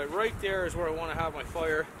 But right there is where I want to have my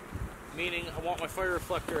fire. Meaning I want my fire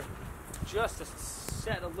reflector just to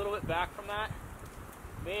set a little bit back from that.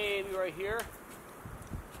 Maybe right here.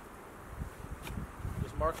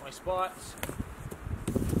 Just mark my spots.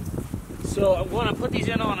 So I'm going to put these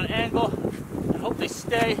in on an angle and hope they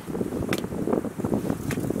stay.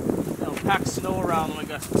 I'll pack snow around them, I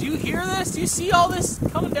guess. Do you hear this? Do you see all this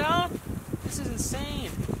coming down? This is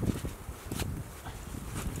insane.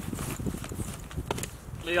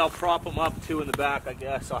 Maybe I'll prop them up too in the back, I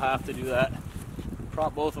guess. I'll have to do that.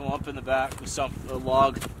 Prop both of them up in the back with a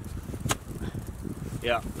log.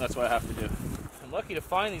 Yeah, that's what I have to do. I'm lucky to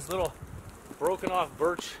find these little broken off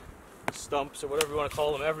birch stumps, or whatever you want to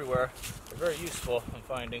call them, everywhere. They're very useful, I'm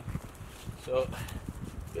finding. So,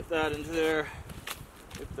 get that into there.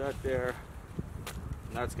 Get that there.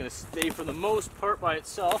 And that's going to stay for the most part by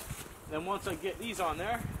itself. And then once I get these on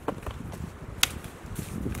there,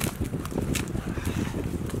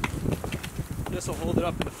 this will hold it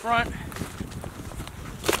up in the front.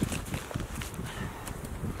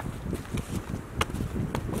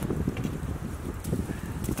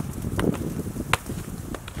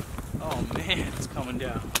 Oh man, it's coming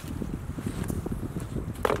down.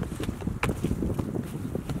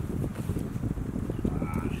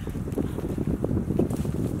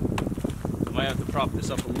 I might have to prop this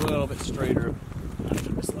up a little bit straighter after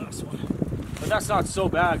this last one. But that's not so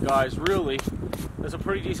bad, guys, really. That's a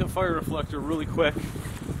pretty decent fire reflector, really quick.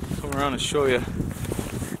 Come around and show you.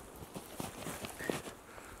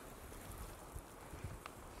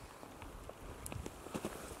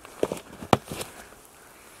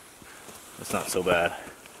 That's not so bad.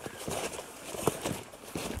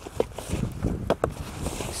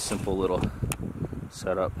 Simple little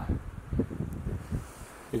setup.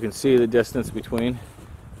 You can see the distance between.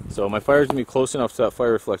 So my fire's gonna be close enough to that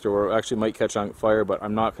fire reflector where it actually might catch on fire, but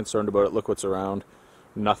I'm not concerned about it. Look what's around.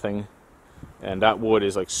 Nothing. And that wood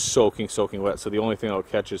is like soaking wet, so the only thing that'll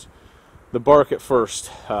catch is the bark at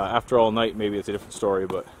first. After all night, maybe it's a different story,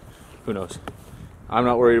 but who knows. I'm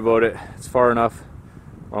not worried about it. It's far enough.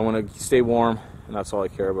 I want to stay warm, and that's all I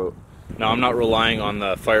care about. Now, I'm not relying on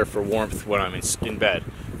the fire for warmth when I'm in bed.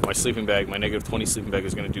 My sleeping bag, my -20 sleeping bag,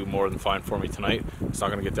 is going to do more than fine for me tonight. It's not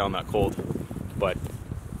going to get down that cold. But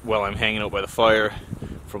while I'm hanging out by the fire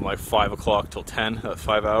from like 5 o'clock till 10,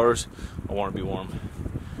 5 hours, I want to be warm.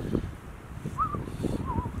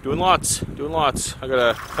 Doing lots. I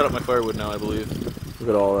gotta cut up my firewood now, I believe. Look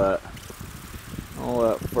at all that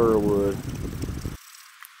firewood.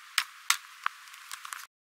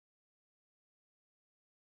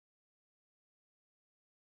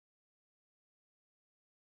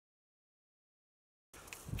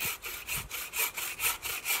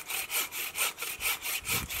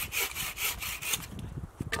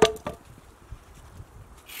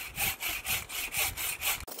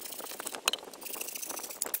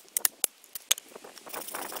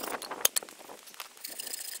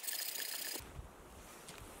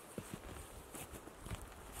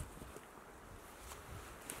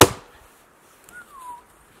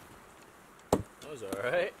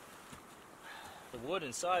 Alright. The wood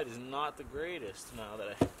inside is not the greatest now that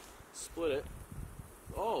I split it.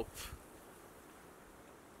 Oh,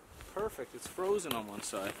 perfect. It's frozen on one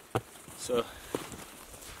side. So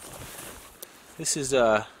this is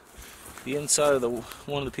the inside of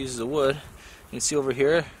one of the pieces of wood. You can see over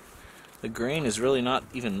here the grain is really not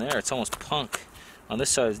even there. It's almost punk. On this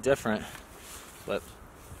side it's different, but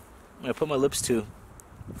I'm going to put my lips to.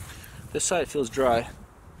 This side feels dry.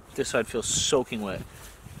 This side feels soaking wet.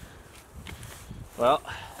 Well,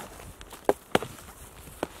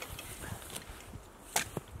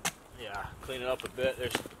 yeah, clean it up a bit.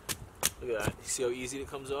 Look at that. You see how easy it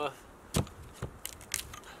comes off?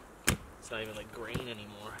 It's not even like grain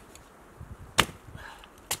anymore.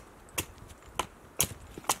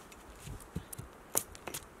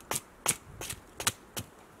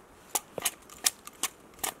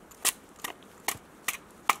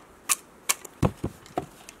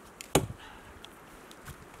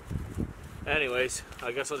 Anyways,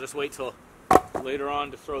 I guess I'll just wait till later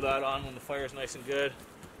on to throw that on when the fire's nice and good.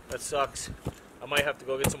 That sucks. I might have to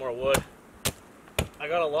go get some more wood. I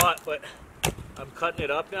got a lot, but I'm cutting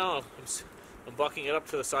it up now. I'm bucking it up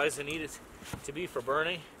to the size I need it to be for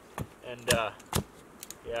burning. And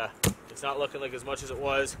yeah, it's not looking like as much as it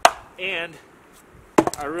was. And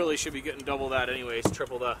I really should be getting double that anyways,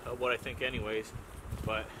 triple what I think anyways.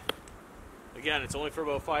 But again, it's only for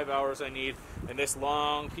about 5 hours I need, and this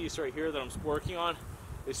long piece right here that I'm working on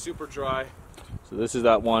is super dry. So this is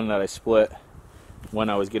that one that I split when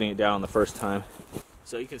I was getting it down the first time.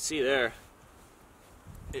 So you can see there,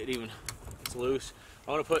 it's loose.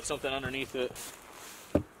 I want to put something underneath it.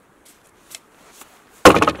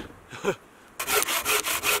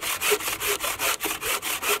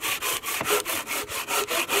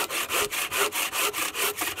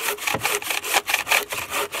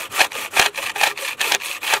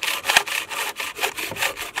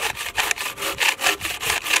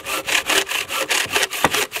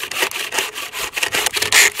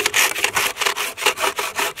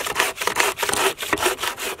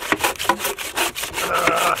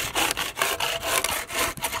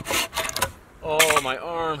 Oh, my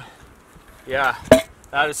arm. Yeah,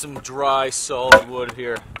 that is some dry, solid wood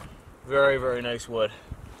here. Very, very nice wood.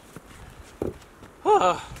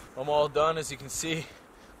 I'm all done, as you can see.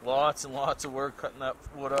 Lots and lots of work cutting that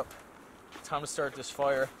wood up. Time to start this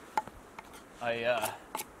fire.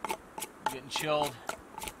 Getting chilled,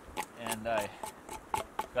 and I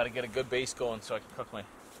got to get a good base going so I can cook my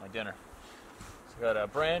dinner. So I got a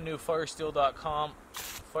brand new firesteel.com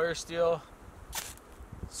fire steel.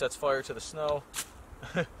 Sets fire to the snow.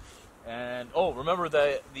 And oh, remember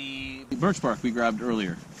the birch bark we grabbed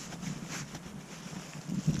earlier.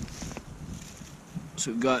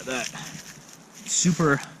 So we've got that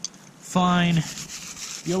super fine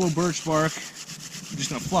yellow birch bark. I'm just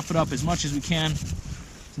going to fluff it up as much as we can.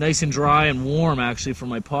 It's nice and dry and warm actually for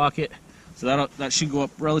my pocket. So that should go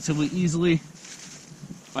up relatively easily.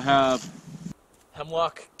 I have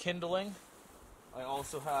hemlock kindling. I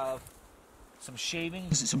also have some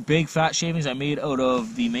shavings, some big fat shavings I made out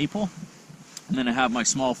of the maple. And then I have my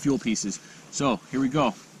small fuel pieces. So here we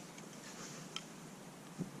go.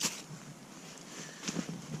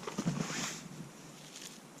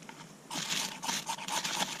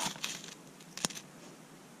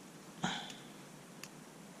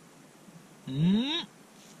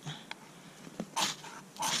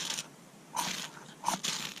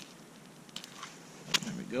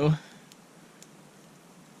 There we go.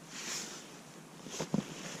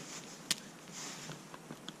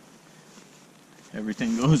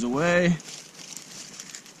 Everything goes away.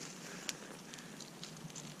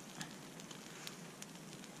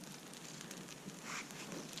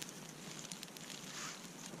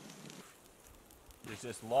 There's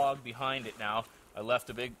this log behind it now. I left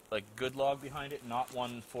a big, good log behind it, not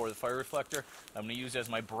one for the fire reflector. I'm going to use it as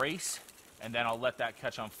my brace, and then I'll let that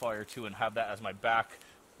catch on fire too and have that as my back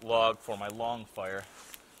log for my long fire.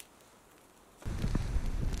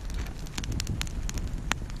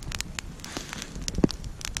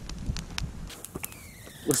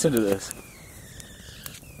 Listen to this.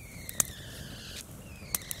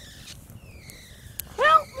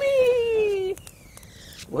 Help me!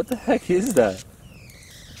 What the heck is that?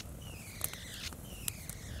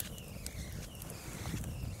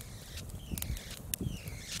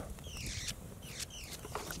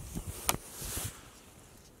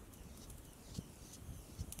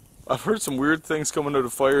 I've heard some weird things coming out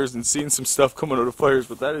of fires and seen some stuff coming out of fires,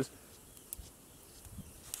 but that is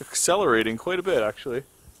accelerating quite a bit, actually.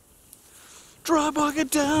 Dry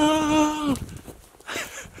bucket down!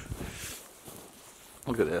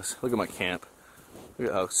 Look at this. Look at my camp. Look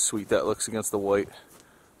at how sweet that looks against the white.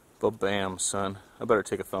 But bam, son. I better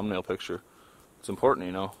take a thumbnail picture. It's important,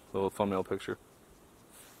 you know, a little thumbnail picture.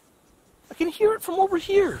 I can hear it from over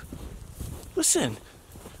here. Listen.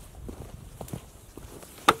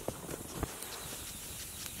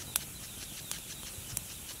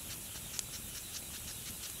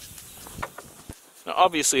 Now,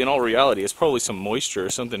 obviously, in all reality, it's probably some moisture or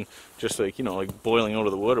something, just like, you know, like boiling out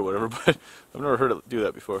of the wood or whatever, but I've never heard it do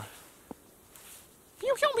that before.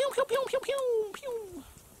 Pew, pew, pew, pew, pew, pew, pew, pew.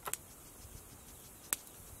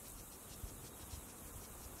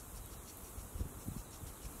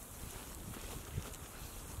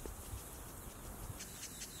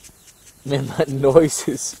 Man, that noise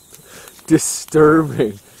is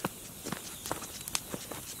disturbing.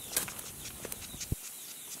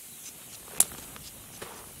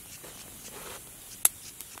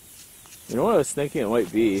 You know what I was thinking it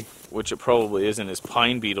might be, which it probably isn't, is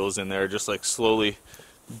pine beetles in there just like slowly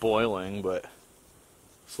boiling, but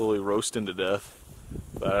slowly roasting to death.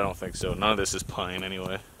 But I don't think so. None of this is pine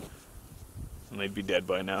anyway. And they'd be dead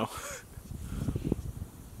by now.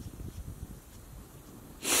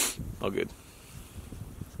 All good.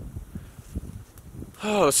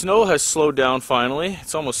 Oh, snow has slowed down finally.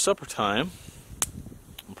 It's almost supper time.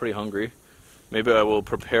 I'm pretty hungry. Maybe I will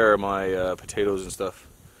prepare my potatoes and stuff.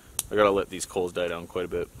 I gotta let these coals die down quite a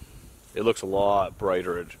bit. It looks a lot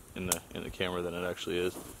brighter in the camera than it actually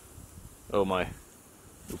is. Oh my!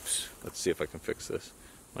 Oops. Let's see if I can fix this.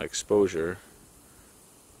 My exposure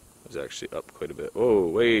is actually up quite a bit. Oh,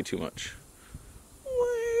 way too much.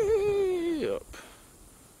 Way up.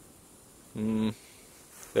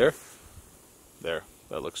 There? There.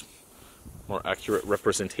 That looks more accurate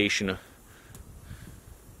representation.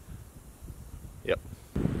 Yep.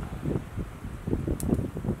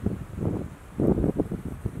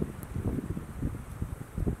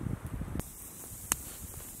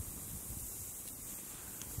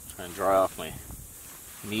 Try and dry off my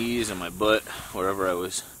knees and my butt. Wherever I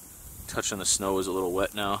was touching the snow is a little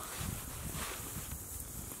wet now.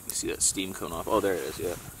 You see that steam coming off? Oh, there it is,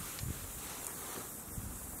 yeah.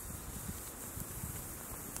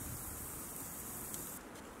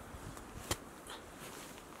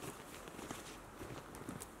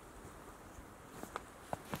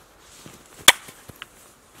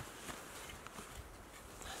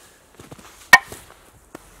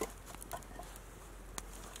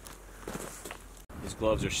 These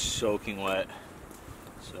gloves are soaking wet,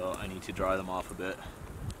 so I need to dry them off a bit.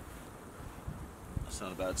 That's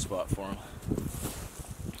not a bad spot for them.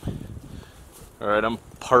 Alright, I'm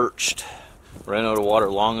parched. Ran out of water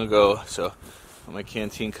long ago, so on my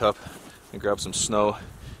canteen cup, I grab some snow,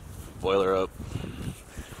 boil her up.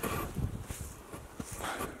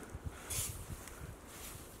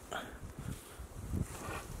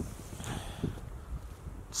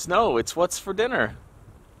 Snow, it's what's for dinner.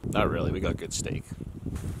 Not really, we got good steak.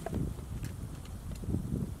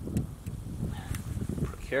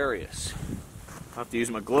 Precarious. I'll have to use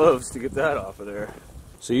my gloves to get that off of there.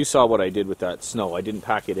 So you saw what I did with that snow. I didn't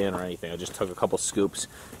pack it in or anything. I just took a couple scoops,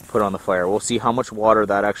 put it on the fire. We'll see how much water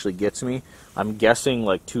that actually gets me. I'm guessing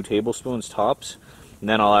like 2 tablespoons tops. And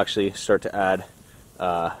then I'll actually start to add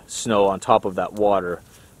snow on top of that water,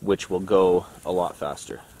 which will go a lot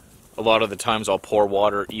faster. A lot of the times I'll pour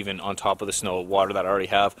water even on top of the snow, water that I already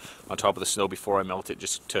have on top of the snow before I melt it,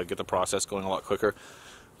 just to get the process going a lot quicker.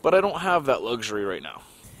 But I don't have that luxury right now.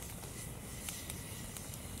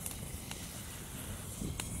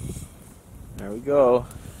 There we go.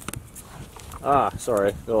 Ah,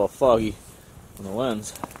 sorry, got a little foggy on the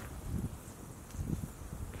lens.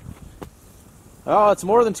 Oh, it's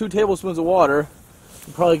more than 2 tablespoons of water.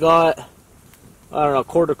 You probably got, I don't know, a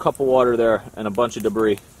quarter cup of water there and a bunch of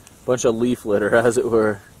debris. Bunch of leaf litter, as it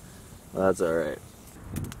were. Well, that's alright.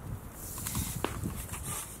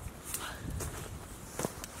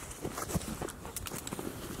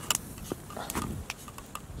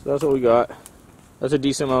 So that's what we got. That's a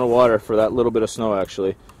decent amount of water for that little bit of snow,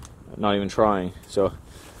 actually. Not even trying. So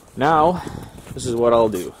now, this is what I'll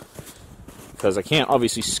do. Because I can't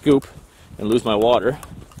obviously scoop and lose my water.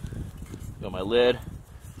 Got my lid.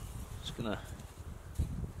 Just gonna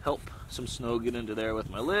help some snow get into there with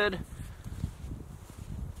my lid.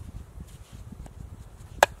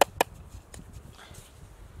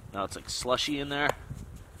 Now it's like slushy in there.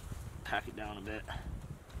 Pack it down a bit.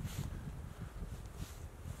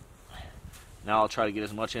 Now I'll try to get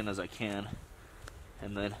as much in as I can.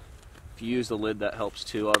 And then if you use the lid, that helps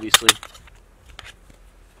too, obviously.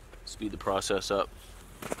 Speed the process up.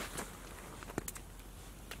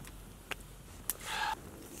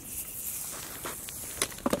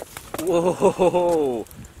 Whoa!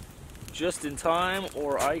 just in time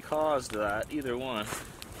or I caused that. Either one.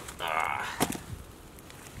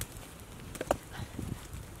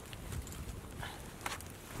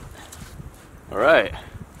 Alright.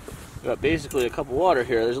 Got basically a cup of water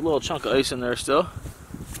here. There's a little chunk of ice in there still.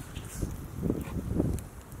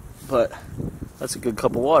 But that's a good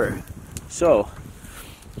cup of water. So,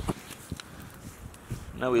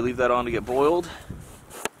 now we leave that on to get boiled.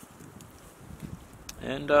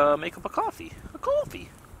 And make up a coffee.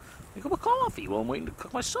 Make up a coffee while I'm waiting to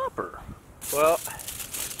cook my supper. Well,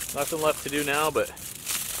 nothing left to do now but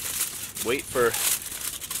wait for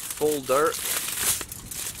full dark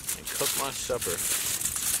and cook my supper.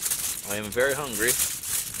 I am very hungry.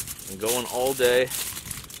 I'm going all day.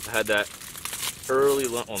 I had that early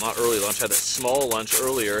lunch, well, not early lunch, I had that small lunch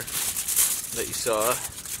earlier that you saw.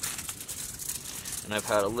 And I've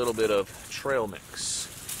had a little bit of trail mix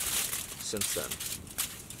since then.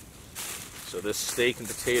 So this steak and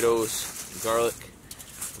potatoes and garlic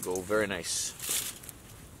will go very nice.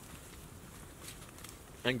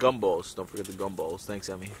 And gumballs. Don't forget the gumballs. Thanks,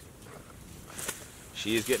 Emmy.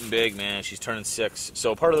 She is getting big, man. She's turning 6.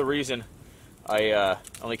 So part of the reason I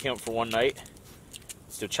only came up for one night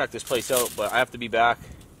is to check this place out, but I have to be back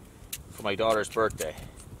for my daughter's birthday.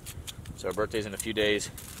 So her birthday's in a few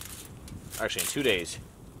days. Actually, in 2 days.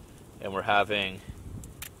 And we're having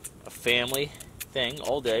a family thing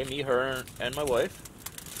all day, me, her, and my wife.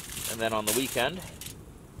 And then on the weekend,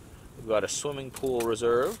 we've got a swimming pool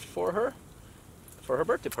reserved for her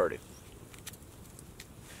birthday party.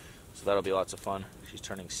 So that'll be lots of fun. She's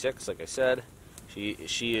turning 6, like I said. She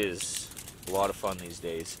is a lot of fun these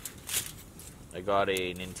days. I got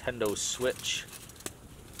a Nintendo Switch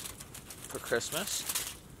for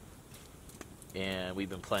Christmas, and we've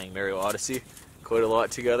been playing Mario Odyssey quite a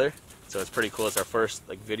lot together. So it's pretty cool. It's our first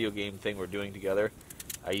video game thing we're doing together.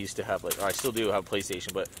 I used to have I still do have a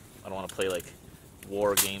PlayStation, but I don't want to play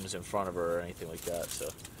war games in front of her or anything like that. So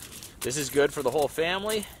this is good for the whole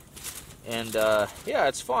family, and yeah,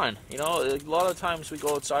 it's fun. You know, a lot of times we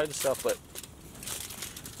go outside and stuff, but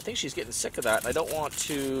I think she's getting sick of that, and I don't want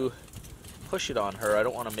to push it on her. I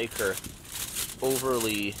don't want to make her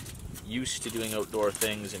overly used to doing outdoor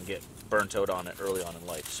things and get burnt out on it early on in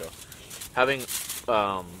life. So having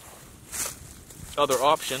other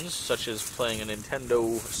options, such as playing a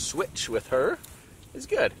Nintendo Switch with her, is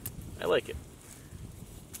good. I like it.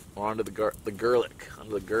 We're onto the garlic.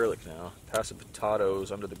 Onto the garlic now. Pass the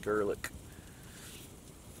potatoes under the garlic.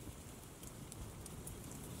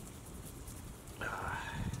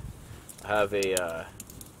 I have a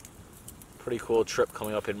pretty cool trip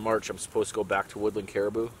coming up in March. I'm supposed to go back to Woodland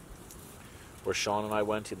Caribou, where Sean and I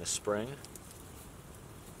went in the spring,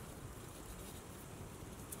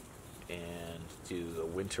 and do the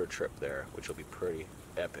winter trip there, which will be pretty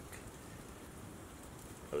epic.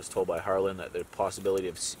 I was told by Harlan that the possibility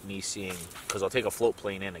of me seeing, because I'll take a float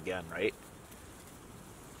plane in again, right?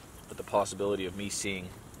 But the possibility of me seeing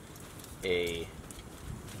a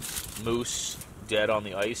moose dead on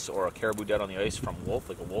the ice or a caribou dead on the ice from wolf,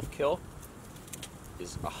 like a wolf kill,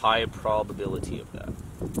 is a high probability of that.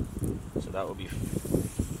 So that would be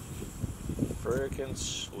freaking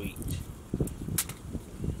sweet.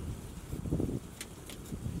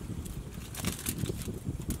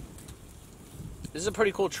 This is a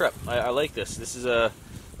pretty cool trip. I like this. This is a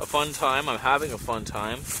fun time. I'm having a fun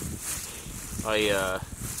time.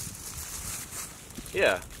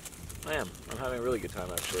 Yeah, I am. I'm having a really good time,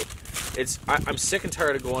 actually. I'm sick and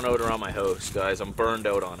tired of going out around my house, guys. I'm burned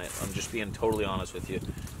out on it. I'm just being totally honest with you.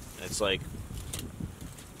 It's like,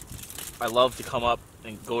 I love to come up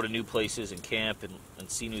and go to new places and camp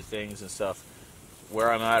and see new things and stuff.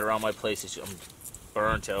 Where I'm at around my place, I'm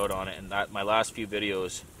burnt out on it. And my last few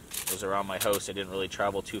videos was around my house. I didn't really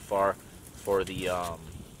travel too far for the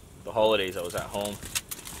holidays. I was at home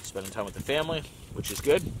spending time with the family, which is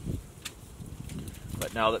good.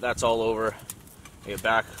 But now that that's all over, I get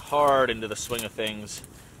back hard into the swing of things,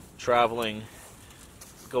 traveling,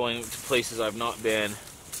 going to places I've not been,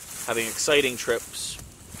 having exciting trips.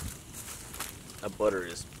 That butter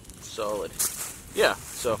is solid. Yeah,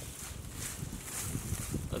 so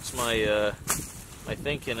that's my my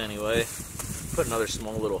thinking anyway. Put another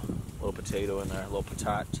small little potato in there, a little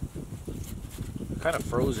patat. Kind of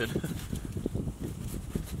frozen.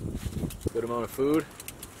 Good amount of food.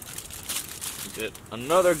 Get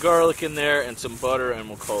another garlic in there and some butter, and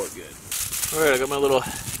we'll call it good. Alright, I got my little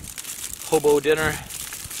hobo dinner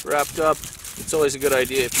wrapped up. It's always a good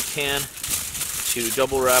idea, if you can, to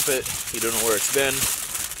double wrap it. You don't know where it's been.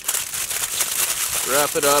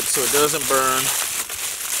 Wrap it up so it doesn't burn.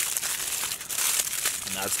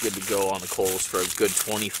 And that's good to go on the coals for a good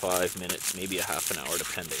 25 minutes, maybe a half an hour,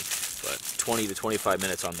 depending. but 20 to 25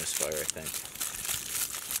 minutes on this fire, I think.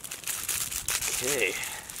 Okay.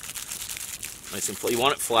 Nice and flat. You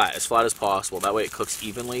want it flat as possible. That way it cooks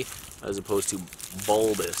evenly, as opposed to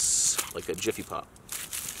bulbous, like a Jiffy Pop.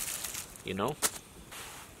 You know?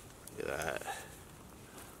 Look at that.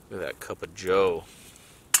 Look at that cup of joe.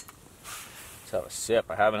 Let's have a sip.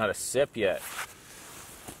 I haven't had a sip yet.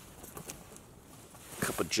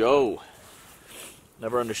 Cup of joe.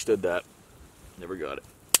 Never understood that. Never got it.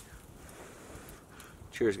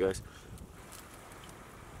 Cheers, guys.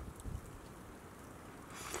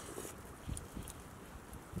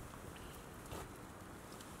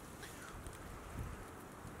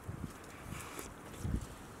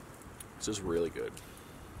 This is really good.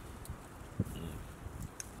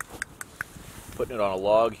 Putting it on a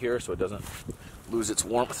log here so it doesn't lose its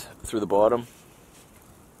warmth through the bottom.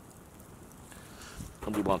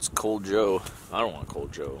 Somebody wants cold joe. I don't want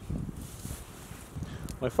cold joe.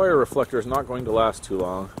 My fire reflector is not going to last too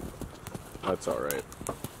long. That's alright.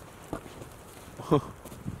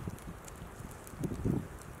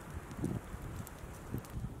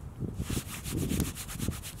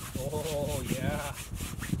 Oh, yeah.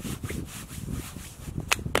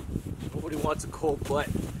 Nobody wants a cold butt.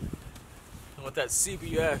 I want that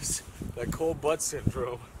CBS, that cold butt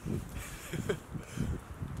syndrome.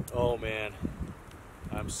 Oh, man.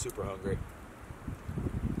 I'm super hungry.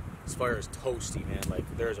 This fire is toasty, man.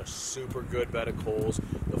 Like, there's a super good bed of coals.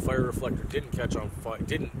 The fire reflector didn't catch on fire,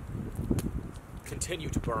 didn't continue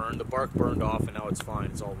to burn. The bark burned off, and now it's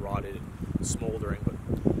fine. It's all rotted and smoldering. But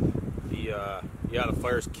the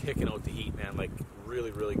fire's kicking out the heat, man. Like,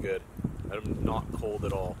 really, really good. I'm not cold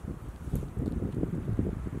at all.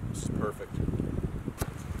 This is perfect.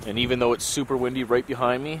 And even though it's super windy right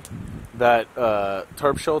behind me, that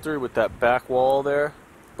tarp shelter with that back wall there,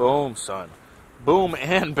 boom, son. Boom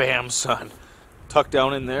and bam, son. Tucked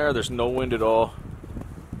down in there, there's no wind at all.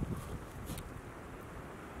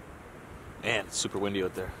 Man, it's super windy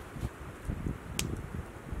out there.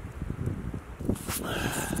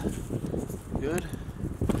 Good.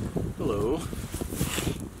 Hello.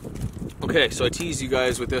 Okay, so I teased you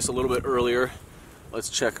guys with this a little bit earlier. Let's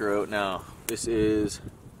check her out now. This is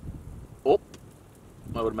Op.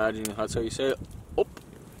 I would imagine that's how you say it. Op.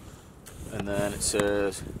 And then it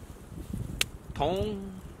says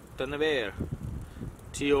Ton Tenever.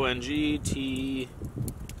 Tongtenever,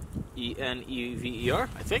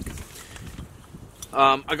 I think.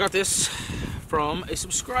 I got this from a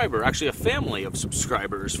subscriber, actually a family of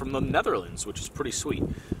subscribers from the Netherlands, which is pretty sweet.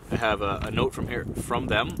 I have a note from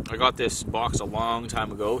them. I got this box a long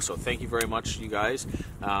time ago, so thank you very much, you guys.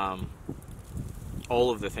 All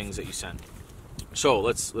of the things that you sent. So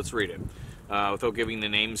let's read it without giving the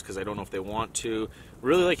names because I don't know if they want to.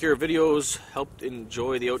 Really like your videos. Helped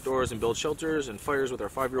enjoy the outdoors and build shelters and fires with our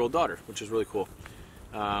 5-year-old daughter, which is really cool.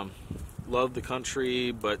 Love the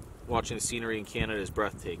country, but watching the scenery in Canada is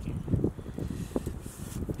breathtaking.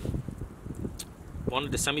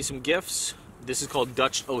 Wanted to send me some gifts. This is called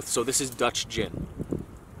Dutch Oath. So this is Dutch gin.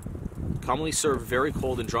 Commonly served very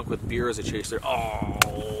cold and drunk with beer as a chaser. Oh,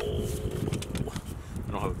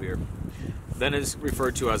 I don't have a beer. Then is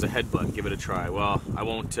referred to as a headbutt. Give it a try. Well, I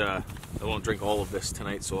won't drink all of this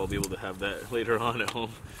tonight, so I'll be able to have that later on at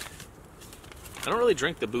home. I don't really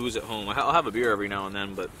drink the booze at home. I'll have a beer every now and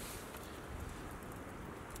then, but...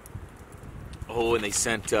 Oh, and they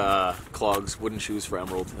sent clogs, wooden shoes for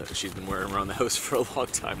Emerald that she's been wearing around the house for a long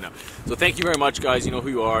time now. So thank you very much, guys. You know who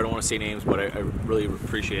you are. I don't want to say names, but I really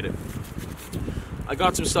appreciate it. I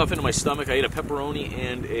got some stuff into my stomach. I ate a pepperoni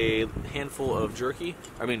and a handful of jerky,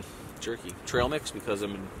 trail mix, because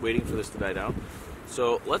I've been waiting for this to die down.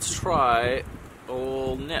 So let's try a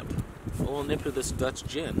little nip of this Dutch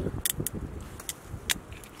gin.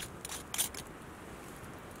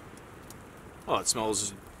 Oh, it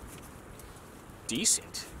smells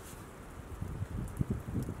decent.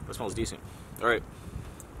 That smells decent. All right.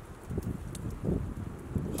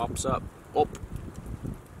 Pops up. Oh.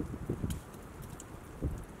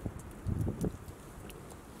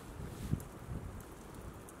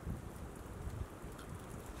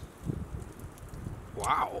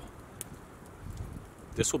 Wow.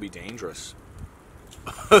 This will be dangerous.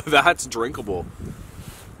 That's drinkable.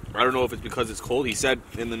 I don't know if it's because it's cold. He said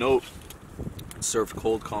in the note, it's served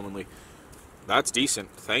cold commonly. That's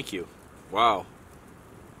decent. Thank you. Wow.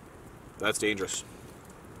 That's dangerous.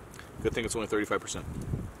 Good thing it's only 35%.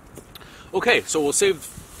 Okay, so we'll save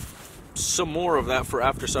some more of that for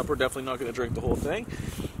after supper. Definitely not going to drink the whole thing.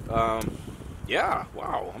 Yeah,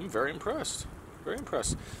 wow. I'm very impressed. Very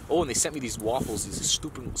impressed. Oh, and they sent me these waffles, these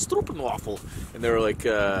stupid waffle. And they were like,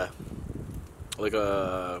 like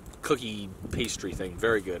a cookie pastry thing.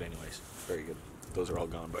 Very good, anyways. Very good. Those are all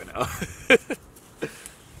gone by now.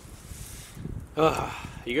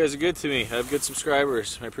 You guys are good to me. I have good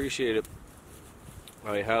subscribers. I appreciate it.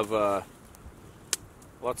 I have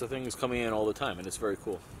lots of things coming in all the time, and it's very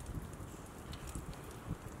cool.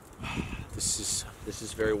 This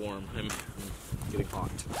is very warm. I'm getting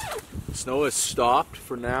hot. Snow has stopped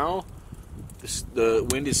for now. The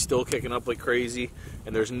wind is still kicking up like crazy,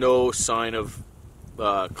 and there's no sign of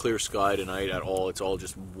clear sky tonight at all. It's all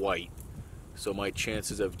just white. So my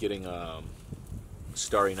chances of getting a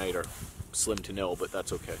starry night are slim to nil, but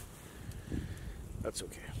that's okay. That's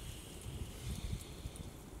okay.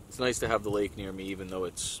 It's nice to have the lake near me, even though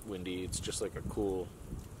it's windy. It's just like a cool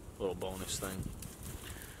little bonus thing.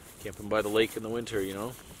 Camping by the lake in the winter, you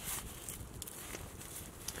know.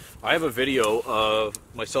 I have a video of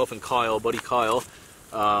myself and Kyle, buddy Kyle,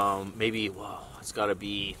 maybe, wow, it's got to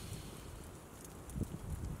be,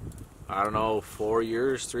 I don't know, 3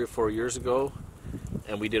 or 4 years ago,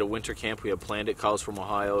 and we did a winter camp. We had planned it. Kyle's from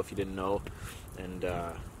Ohio, if you didn't know, and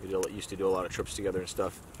we used to do a lot of trips together and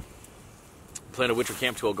stuff. Planned a winter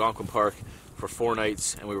camp to Algonquin Park for 4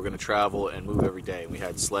 nights, and we were going to travel and move every day. We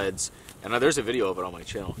had sleds, and there's a video of it on my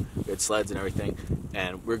channel. We had sleds and everything,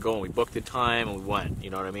 and we're going. We booked the time, and we went. You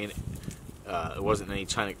know what I mean? It wasn't any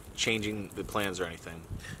kind of changing the plans or anything.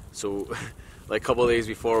 So, like a couple of days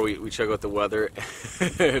before, we check out the weather,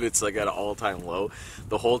 and it's like at an all-time low.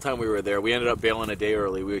 The whole time we were there, we ended up bailing a day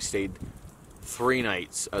early. We stayed 3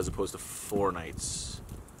 nights as opposed to 4 nights,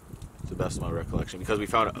 to the best of my recollection, because we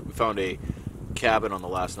found a cabin on the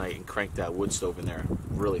last night and cranked that wood stove in there.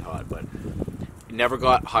 Really hot, but it never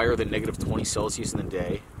got higher than negative 20 Celsius in the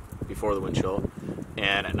day before the wind chill,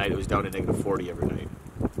 and at night it was down to negative 40 every night.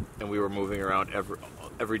 And we were moving around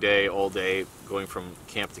every day, all day, going from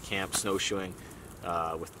camp to camp, snowshoeing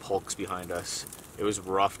with pulks behind us. It was a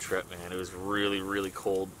rough trip, man. It was really, really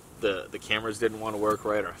cold. The cameras didn't want to work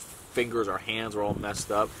right. Our fingers, our hands were all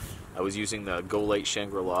messed up. I was using the Go Light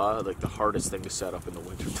Shangri-La, like the hardest thing to set up in the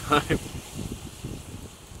winter time.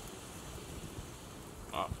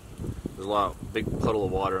 There's a big puddle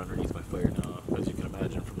of water underneath my fire now, as you can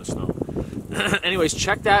imagine from the snow. Anyways,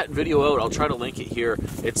 check that video out. I'll try to link it here.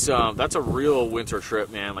 It's that's a real winter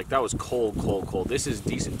trip, man. Like, that was cold, cold, cold. This is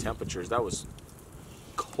decent temperatures. That was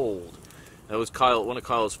cold. That was one of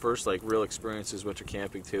Kyle's first like real experiences winter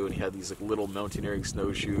camping too, and he had these like little mountaineering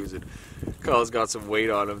snowshoes, and Kyle's got some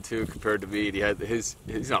weight on him too compared to me. And he had he's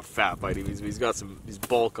not fat by any means, but he's got his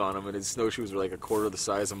bulk on him, and his snowshoes were like a quarter the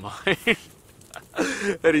size of mine.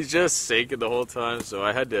 And he's just sinking the whole time, so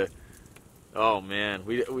I had to, oh man,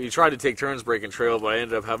 we tried to take turns breaking trail, but I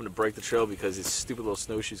ended up having to break the trail because his stupid little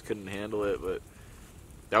snowshoes couldn't handle it. But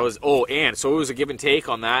that was, and so it was a give and take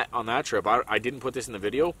on that trip. I didn't put this in the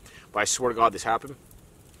video, but I swear to God this happened.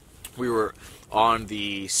 We were on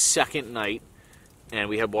the second night, and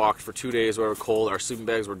we had walked for 2 days, whatever, cold. Our sleeping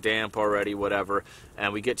bags were damp already, whatever,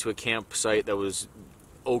 and we get to a campsite that was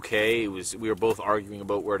okay. We were both arguing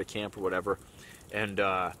about where to camp or whatever. And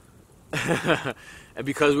and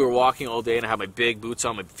because we were walking all day and I had my big boots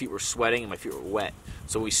on, my feet were sweating and my feet were wet.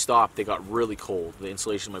 So we stopped. They got really cold. The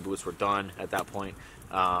insulation of my boots were done at that point.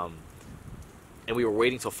 And we were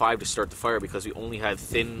waiting till 5 to start the fire because we only had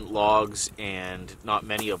thin logs and not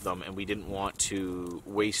many of them, and we didn't want to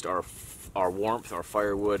waste our warmth, our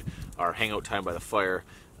firewood, our hangout time by the fire.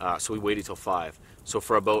 So we waited till 5. So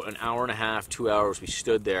for about an hour and a half, 2 hours, we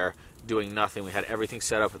stood there doing nothing. We had everything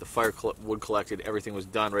set up with the firewood collected. Everything was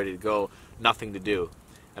done, ready to go. Nothing to do.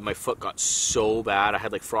 And my foot got so bad. I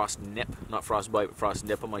had like frost nip, not frostbite, but frost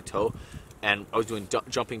nip on my toe. And I was doing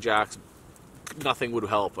jumping jacks. Nothing would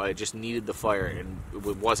help. I just needed the fire, and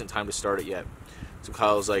it wasn't time to start it yet. So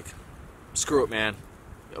Kyle was like, screw it, man.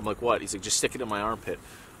 I'm like, what? He's like, just stick it in my armpit.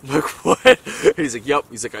 I'm like, what? And he's like, yep.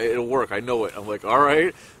 He's like, it'll work. I know it. I'm like, all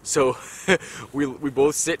right. So we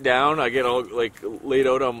both sit down. I get all like laid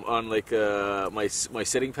out on like my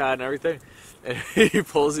sitting pad and everything. And he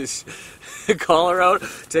pulls his collar out,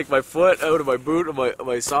 take my foot out of my boot and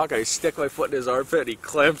my sock. I stick my foot in his armpit, and he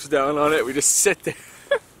clamps down on it. We just sit there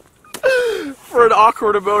for an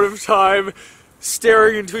awkward amount of time,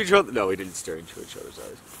 staring into each other. No, we didn't stare into each other's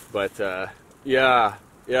eyes. But yeah,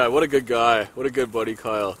 what a good guy. What a good buddy,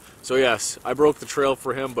 Kyle. So yes, I broke the trail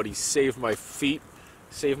for him, but he saved my feet,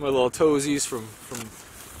 saved my little toesies from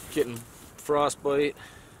getting frostbite.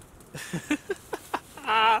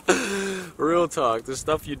 Real talk, the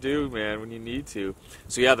stuff you do, man, when you need to.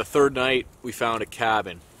 So yeah, the third night we found a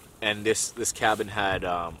cabin, and this cabin had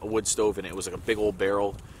a wood stove in it. It was like a big old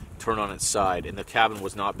barrel turn on its side, and the cabin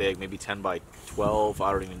was not big, maybe 10 by 12,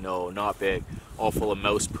 I don't even know, not big, all full of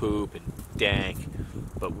mouse poop and dank.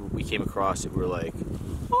 But we came across it, we were like,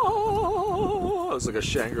 oh, it was like a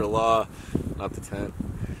Shangri-La, not the tent.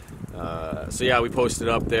 So yeah, we posted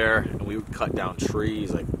up there, and we would cut down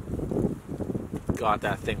trees, like, got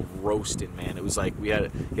that thing roasting, man. It was like, we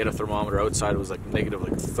had a thermometer outside, it was like negative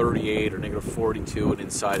like 38 or negative 42, and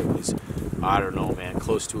inside it was, I don't know, man,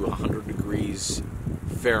 close to 100 degrees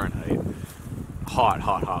Fahrenheit. Hot,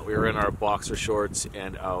 hot, hot. We were in our boxer shorts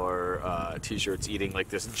and our t-shirts eating like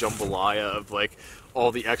this jambalaya of like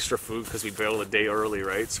all the extra food because we bailed a day early,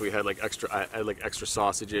 right? So we had like I had like extra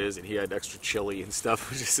sausages, and he had extra chili and stuff. It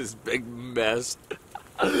was just this big mess.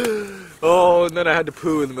 Oh, and then I had to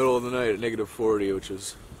poo in the middle of the night at negative 40, which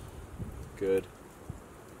was good.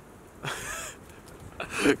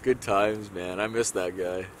 Good times, man. I miss that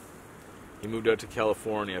guy. He moved out to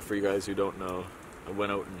California, for you guys who don't know. I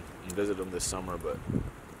went out and visited him this summer, but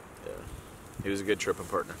yeah, he was a good tripping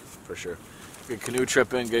partner, for sure. Good canoe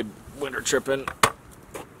tripping, good winter tripping.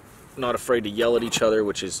 Not afraid to yell at each other,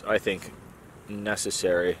 which is, I think,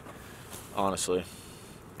 necessary, honestly.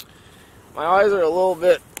 My eyes are a little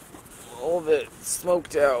bit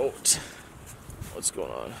smoked out. What's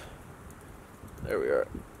going on? There we are.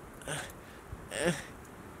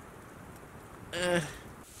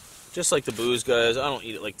 Just like the booze, guys, I don't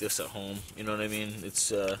eat it like this at home. You know what I mean? It's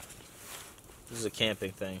this is a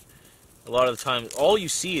camping thing. A lot of the time, all you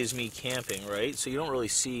see is me camping, right? So you don't really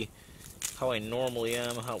see how I normally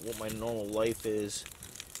am, what my normal life is.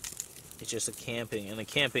 It's just a camping, and a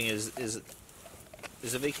camping is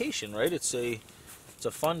a vacation, right? It's a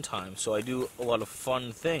fun time. So I do a lot of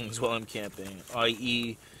fun things while I'm camping,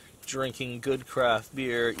 i.e., drinking good craft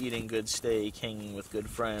beer, eating good steak, hanging with good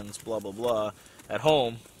friends, blah blah blah. At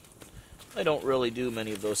home, I don't really do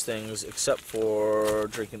many of those things except for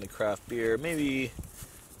drinking the craft beer. Maybe,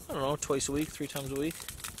 I don't know, twice a week, 3 times a week.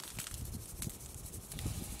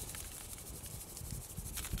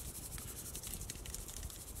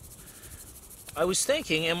 I was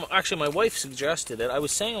thinking, and actually my wife suggested it, I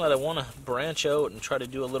was saying that I want to branch out and try to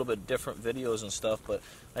do a little bit different videos and stuff, but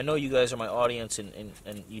I know you guys are my audience and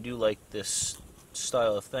you do like this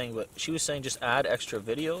style of thing, but she was saying just add extra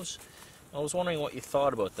videos. I was wondering what you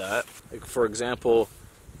thought about that. Like, for example,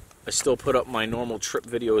 I still put up my normal trip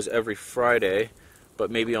videos every Friday, but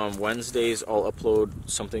maybe on Wednesdays I'll upload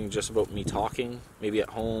something just about me talking, maybe at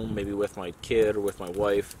home, maybe with my kid or with my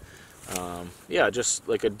wife. Yeah, just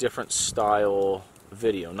like a different style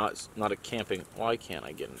video, not a camping. Why can't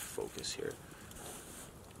I get in focus here?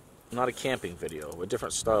 Not a camping video, a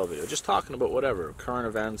different style video. Just talking about whatever, current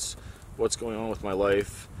events, what's going on with my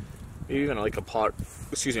life. Maybe even like a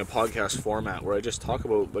podcast format where I just talk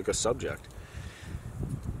about like a subject.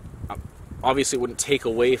 Obviously, it wouldn't take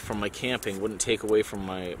away from my camping, wouldn't take away from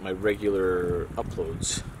my regular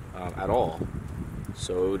uploads at all.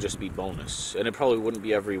 So it would just be bonus. And it probably wouldn't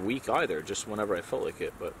be every week either, just whenever I felt like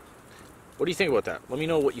it. But what do you think about that? Let me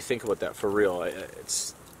know what you think about that for real.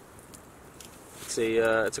 It's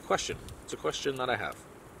a question. It's a question that I have.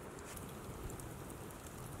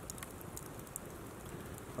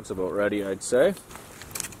 That's about ready, I'd say.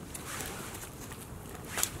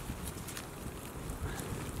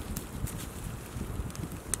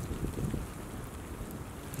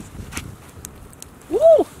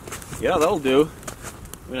 Woo! Yeah, that'll do.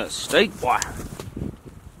 I mean, a steak, boy.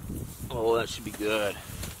 Oh, that should be good.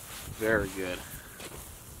 Very good.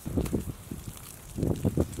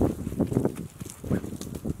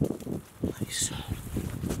 Nice.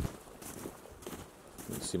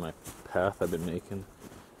 Let's see my path I've been making.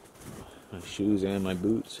 My shoes and my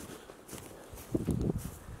boots.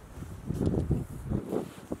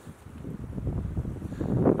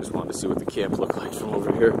 Just wanted to see what the camp looked like from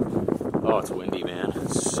over here. Oh, it's windy, man.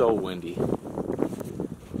 It's so windy.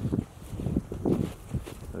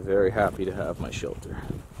 I'm very happy to have my shelter.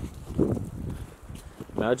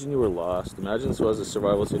 Imagine you were lost. Imagine this was a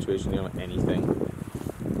survival situation. You don't have anything.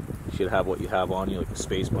 You should have what you have on you, like a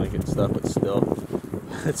space blanket and stuff, but still,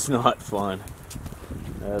 it's not fun.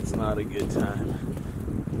 That's not a good time.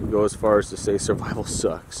 I'd go as far as to say survival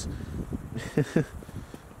sucks. Look at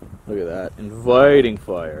that. Inviting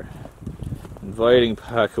fire. Inviting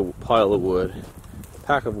pile of wood.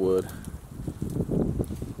 Pack of wood.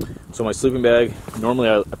 So my sleeping bag, normally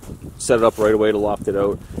I set it up right away to loft it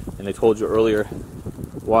out, and I told you earlier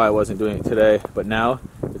why I wasn't doing it today, but now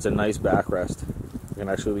it's a nice backrest. I can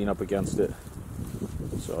actually lean up against it.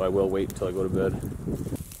 So I will wait until I go to bed.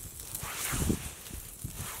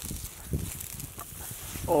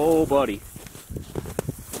 Oh, buddy.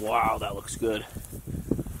 Wow, that looks good.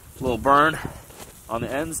 A little burn on the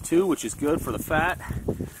ends too, which is good for the fat.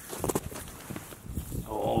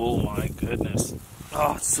 Oh my goodness.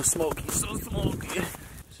 Oh, it's so smoky, so smoky.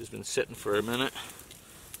 This has been sitting for a minute.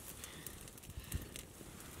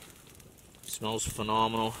 Smells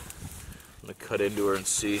phenomenal. I'm gonna cut into her and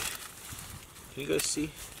see. Can you guys see?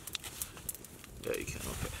 Yeah, you can,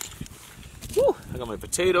 okay. Woo! I got my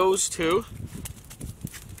potatoes too.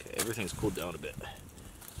 Okay, everything's cooled down a bit.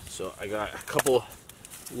 So I got a couple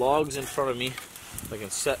logs in front of me. I can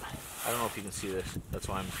set, I don't know if you can see this, that's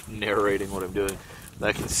why I'm narrating what I'm doing.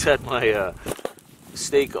 I can set my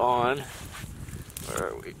steak on. Where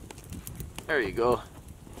are we? There you go.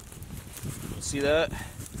 See that?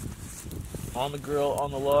 On the grill,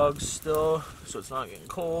 on the logs still, so it's not getting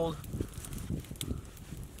cold.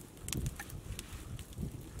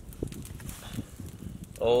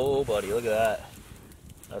 Oh, buddy, look at that.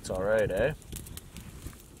 That's alright, eh?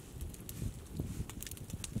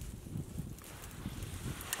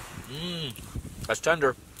 That's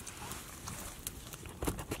tender.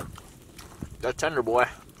 That's tender, boy.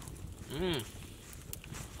 It's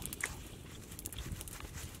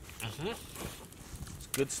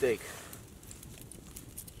good steak.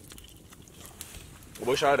 I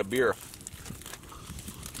wish I had a beer.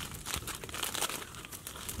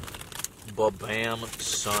 Ba-bam,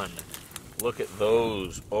 son. Look at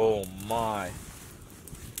those. Oh, my.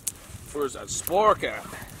 Where's that spork at?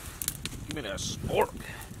 Give me that spork.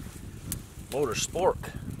 Motor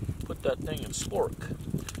spork. Put that thing in spork.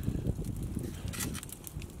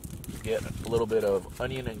 Get a little bit of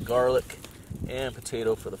onion and garlic and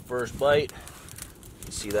potato for the first bite.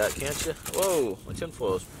 You see that, can't you? Whoa, my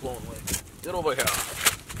tinfoil is blowing away. Get over here.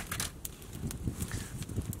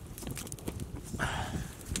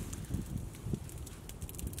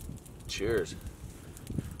 Cheers.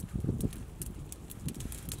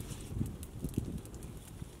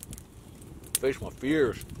 Face my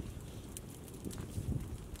fears.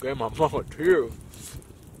 Gave my mama tears.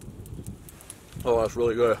 Oh, that's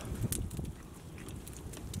really good.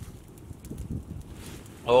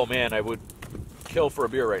 Oh man, I would kill for a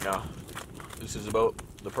beer right now. This is about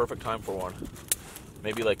the perfect time for one.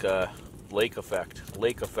 Maybe like a lake effect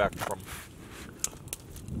from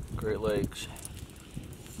Great Lakes.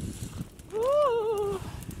 Ooh.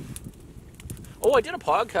 Oh, I did a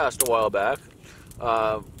podcast a while back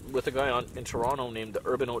with a guy in Toronto named the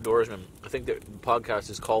Urban Outdoorsman. I think the podcast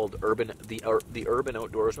is called the Urban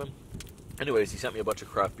Outdoorsman. Anyways, he sent me a bunch of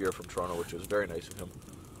craft beer from Toronto, which was very nice of him.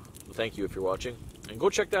 So thank you if you're watching. And go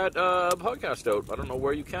check that podcast out. I don't know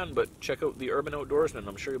where you can, but check out the Urban Outdoorsman.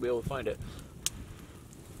 I'm sure you'll be able to find it.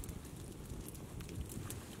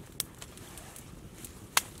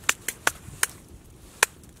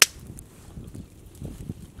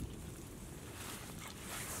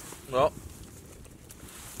 Well,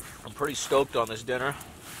 I'm pretty stoked on this dinner.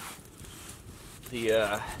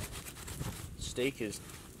 The steak is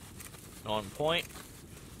on point.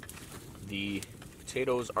 The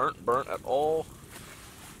potatoes aren't burnt at all.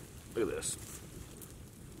 Look at this.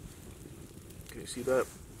 Can you see that?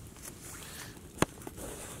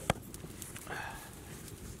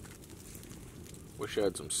 Wish I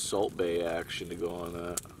had some Salt Bay action to go on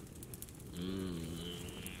that.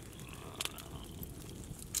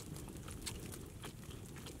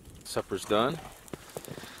 Supper's done.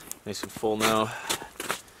 Nice and full now.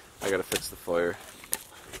 I gotta fix the fire.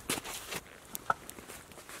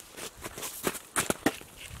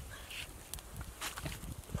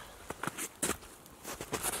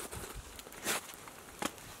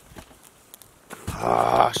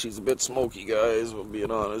 She's a bit smoky, guys, if I'm being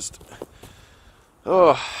honest.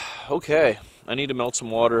 Oh, okay. I need to melt some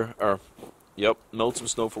water, or, yep, melt some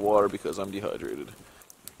snow for water because I'm dehydrated.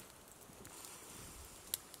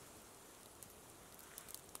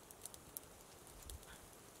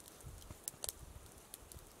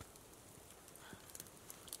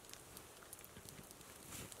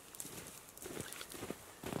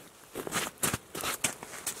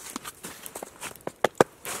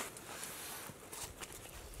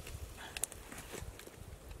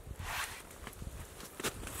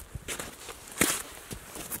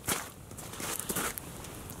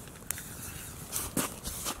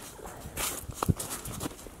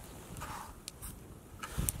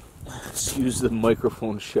 Let's use the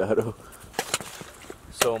microphone shadow.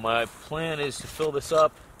 So my plan is to fill this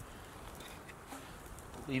up,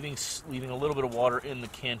 leaving a little bit of water in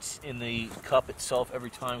the cup itself every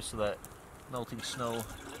time, so that melting snow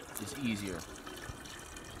is easier.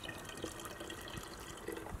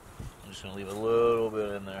 I'm just going to leave a little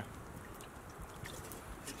bit in there.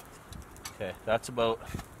 Okay, that's about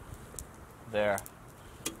there.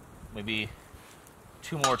 Maybe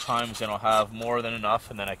 2 more times, and I'll have more than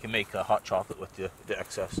enough, and then I can make a hot chocolate with the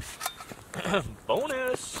excess.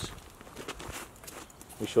 Bonus!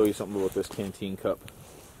 Let me show you something about this canteen cup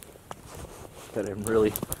that I'm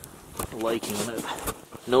really liking.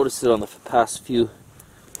 I've noticed it on the past few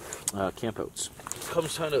campouts. It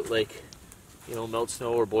comes kind of like, you know, melt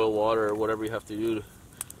snow or boil water or whatever you have to do to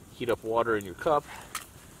heat up water in your cup.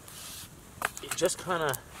 It just kind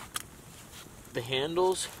of, the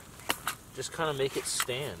handles just kind of make it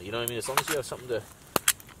stand. You know what I mean? As long as you have something to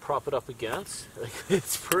prop it up against, like,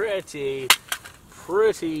 it's pretty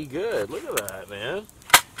good. Look at that, man.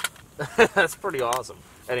 That's pretty awesome.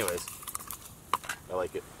 Anyways, I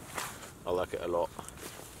like it. I like it a lot.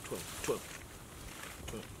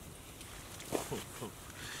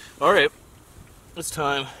 All right, it's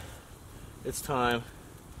time. It's time.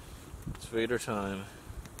 It's Vader time.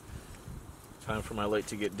 Time for my light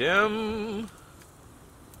to get dim.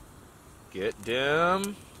 Get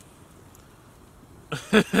dim.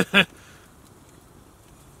 I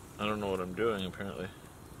don't know what I'm doing, apparently.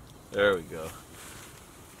 There we go.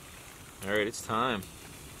 Alright, it's time.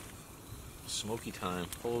 Smoky time.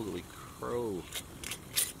 Holy crow.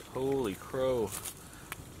 Holy crow.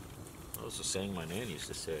 That was a saying my nan used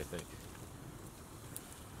to say, I think.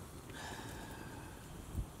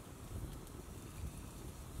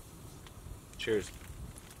 Cheers.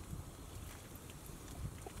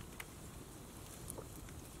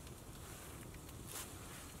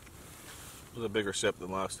 It was a bigger sip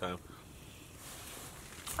than last time.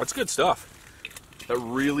 That's good stuff. That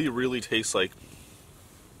really, really tastes like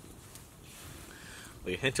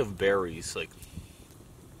a hint of berries, like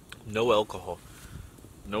no alcohol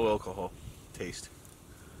taste.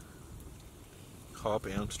 Hop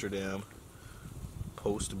Amsterdam,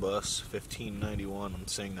 Post Bus 1591. I'm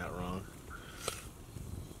saying that wrong.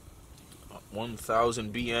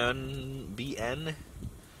 1000 BN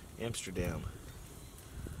Amsterdam.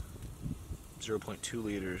 0.2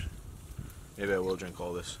 liters. Maybe I will drink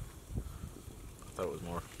all this. I thought it was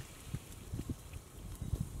more.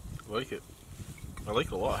 I like it. I like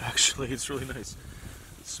it a lot, actually. It's really nice.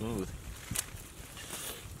 It's smooth.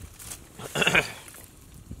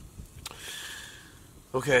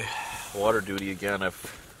 Okay, water duty again.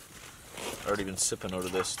 I've already been sipping out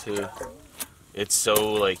of this too. It's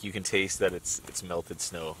so, like, you can taste that it's melted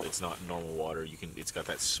snow. It's not normal water. It's got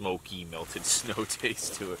that smoky melted snow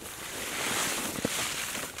taste to it.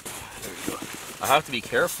 There we go. I have to be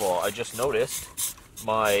careful. I just noticed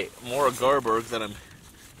my Mora Garberg that I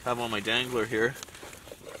have on my dangler here,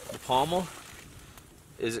 the pommel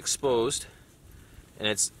is exposed, and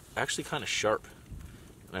it's actually kind of sharp.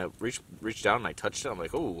 And I reached down and I touched it. I'm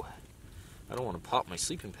like, oh, I don't want to pop my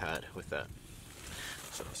sleeping pad with that.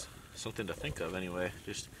 So it's something to think of anyway.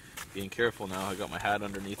 Just being careful now. I got my hat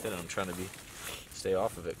underneath it and I'm trying to stay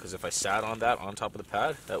off of it, because if I sat on that on top of the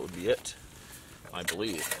pad, that would be it, I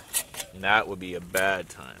believe. And that would be a bad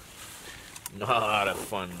time. Not a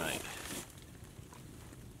fun night.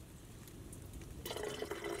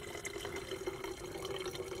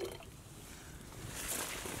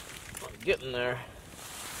 I'm getting there.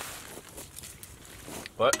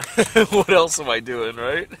 But what else am I doing,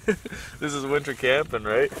 right? This is winter camping,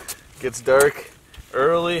 right? Gets dark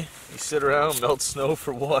early, you sit around, melt snow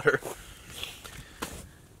for water.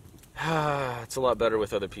 It's a lot better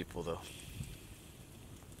with other people, though.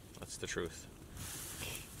 That's the truth.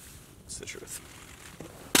 That's the truth.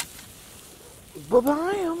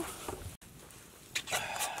 Bye-bye.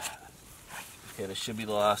 Okay, this should be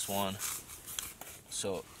the last one.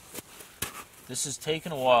 So, this is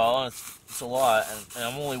taking a while, and it's a lot, and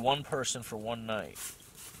I'm only one person for one night.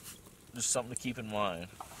 Just something to keep in mind.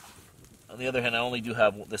 On the other hand, I only do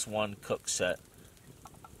have this one cook set.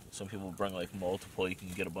 Some people bring like multiple. You can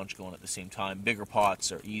get a bunch going at the same time. Bigger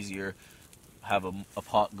pots are easier. Have a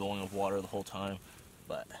pot going of water the whole time.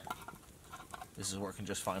 But this is working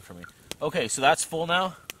just fine for me. Okay, so that's full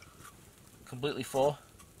now. Completely full.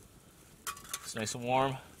 It's nice and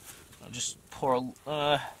warm. I'll just pour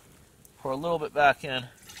a little bit back in.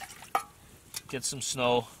 Get some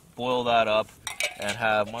snow. Boil that up. And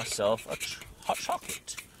have myself a hot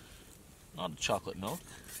chocolate. Not a chocolate milk.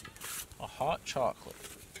 A hot chocolate.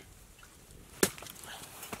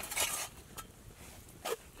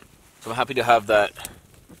 So I'm happy to have that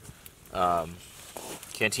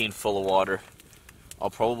canteen full of water. I'll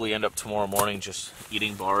probably end up tomorrow morning just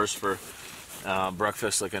eating bars for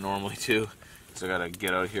breakfast like I normally do. So I gotta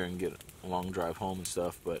get out here and get a long drive home and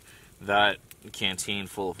stuff. But that canteen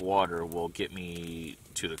full of water will get me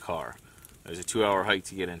to the car. There's a 2-hour hike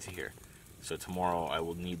to get into here. So tomorrow I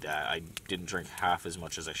will need that. I didn't drink half as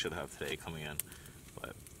much as I should have today coming in.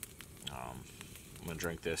 But I'm going to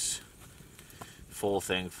drink this full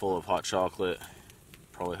thing full of hot chocolate.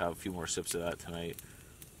 Probably have a few more sips of that tonight.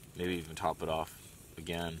 Maybe even top it off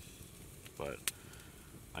again. But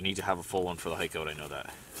I need to have a full one for the hike out, I know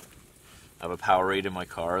that. I have a Powerade in my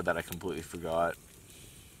car that I completely forgot.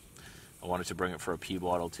 I wanted to bring it for a pee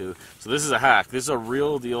bottle too. So this is a hack. This is a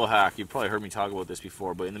real deal hack. You've probably heard me talk about this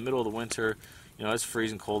before, but in the middle of the winter, you know, it's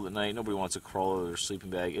freezing cold at night. Nobody wants to crawl out of their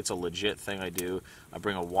sleeping bag. It's a legit thing I do. I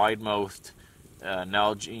bring a wide-mouthed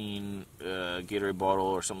Nalgene Gatorade bottle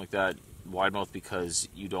or something like that. Wide mouth because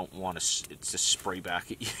you don't want to it's just spray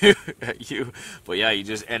back at you. But yeah, you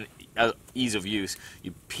just, and ease of use.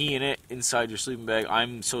 You pee in it inside your sleeping bag.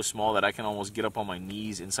 I'm so small that I can almost get up on my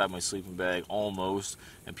knees inside my sleeping bag, almost,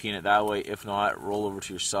 and pee in it that way. If not, roll over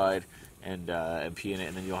to your side and pee in it,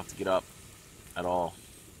 and then you don't have to get up at all.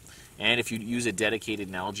 And if you use a dedicated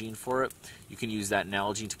Nalgene for it, you can use that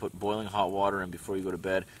Nalgene to put boiling hot water in before you go to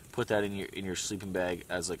bed. Put that in your sleeping bag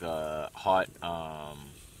as like a hot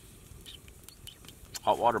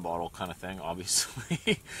water bottle kind of thing,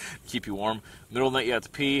 obviously. Keep you warm. Middle of the night you have to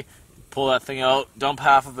pee, pull that thing out, dump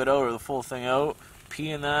half of it out or the full thing out, pee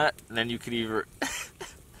in that, and then you could either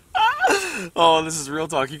oh, this is real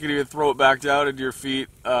talk, you can either throw it back down into your feet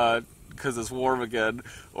because it's warm again,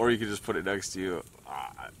 or you can just put it next to you.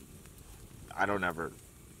 I don't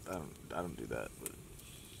do that, but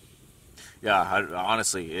yeah,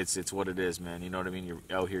 honestly, it's what it is, man. You know what I mean? You're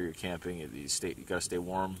out here, you're camping, you gotta stay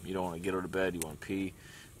warm. You don't want to get out of bed, you want to pee.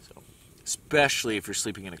 So, especially if you're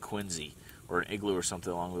sleeping in a quinzee or an igloo or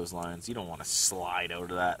something along those lines, you don't want to slide out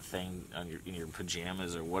of that thing in your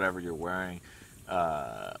pajamas or whatever you're wearing,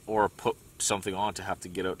 or put something on to have to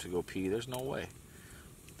get out to go pee. There's no way.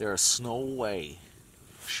 There is no way.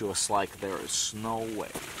 Show us like there is no way.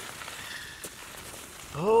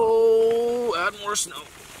 Oh, add more snow.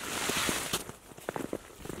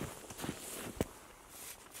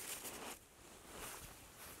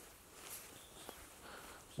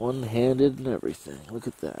 One-handed and everything. Look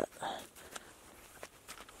at that.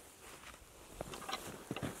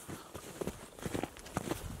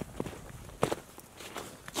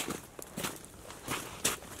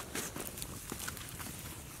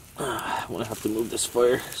 I'm going to have to move this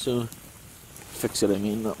fire soon. Fix it, I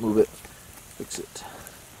mean, not move it. Fix it.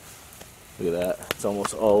 Look at that. It's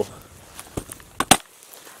almost all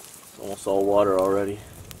water already.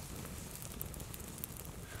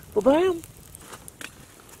 Ba-bam!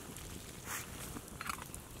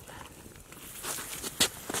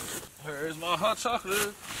 There's my hot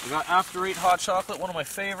chocolate. We got After 8 hot chocolate, one of my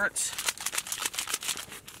favorites.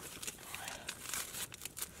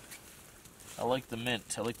 I like the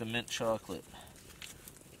mint. I like the mint chocolate.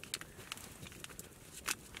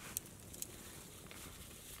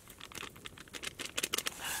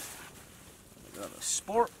 I got a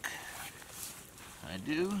spork. I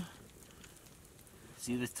do.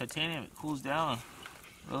 See this titanium, it cools down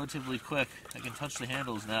relatively quick. I can touch the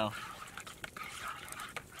handles now.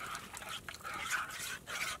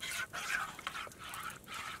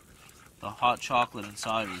 The hot chocolate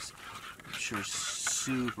inside is, I'm sure,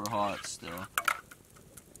 super hot still.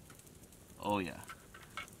 Oh yeah.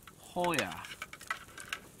 Oh yeah.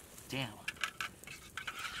 Damn.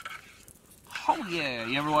 Oh yeah.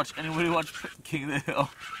 You ever anybody watch King of the Hill?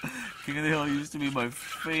 King of the Hill used to be my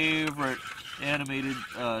favorite animated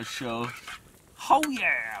show. Oh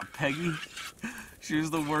yeah, Peggy. She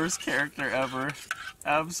was the worst character ever.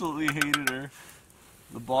 Absolutely hated her.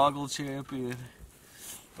 The Boggle champion.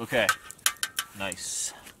 Okay.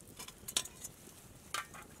 Nice.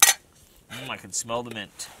 I can smell the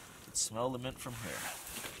mint. I can smell the mint from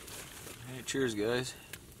here. Hey, cheers, guys.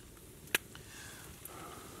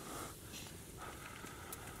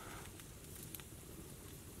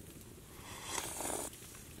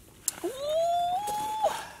 Ooh,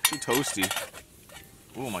 too toasty.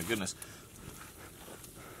 Oh my goodness.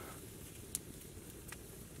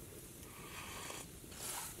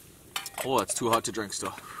 Oh, it's too hot to drink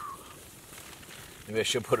still. Maybe I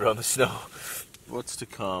should put it on the snow. What's to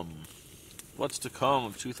come? What's to come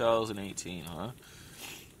of 2018, huh?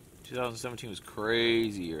 2017 was a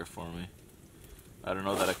crazy year for me. I don't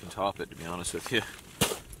know that I can top it, to be honest with you.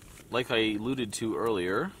 Like I alluded to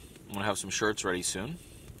earlier, I'm going to have some shirts ready soon.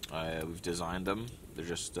 We've designed them. They're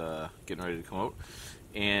just getting ready to come out.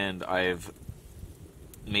 And I've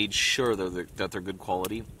made sure that they're good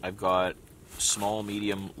quality. I've got small,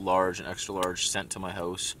 medium, large, and extra large sent to my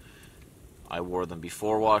house. I wore them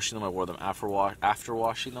before washing them. I wore them after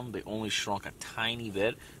washing them. They only shrunk a tiny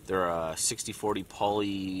bit. They're a 60-40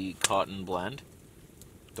 poly cotton blend.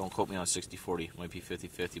 Don't quote me on 60-40. It might be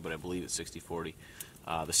 50-50, but I believe it's 60-40.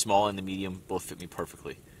 The small and the medium both fit me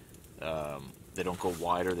perfectly. they don't go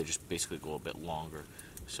wider, they just basically go a bit longer.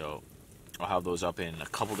 So I'll have those up in a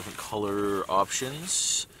couple different color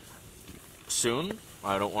options soon.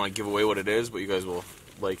 I don't want to give away what it is, but you guys will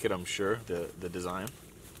like it, I'm sure, the design.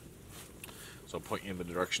 So I'll point you in the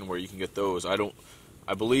direction where you can get those.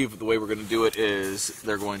 I believe the way we're going to do it is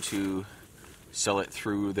they're going to sell it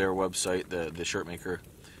through their website, the shirt maker,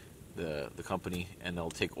 the company, and they'll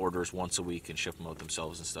take orders once a week and ship them out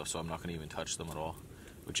themselves and stuff, so I'm not going to even touch them at all,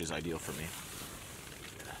 which is ideal for me.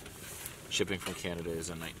 Shipping from Canada is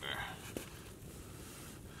a nightmare.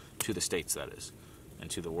 To the States, that is. And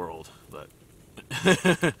to the world, but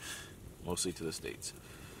mostly to the States.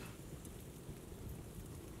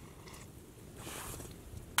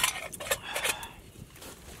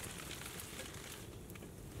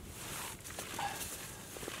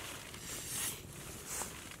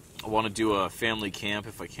 I want to do a family camp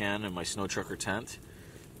if I can in my snow trucker tent.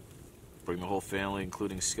 Bring the whole family,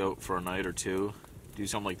 including Scout, for a night or two. Do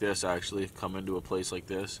something like this, actually. Come into a place like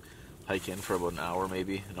this. Hike in for about an hour,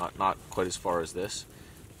 maybe. Not quite as far as this.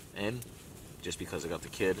 And just because I got the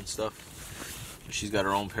kid and stuff. She's got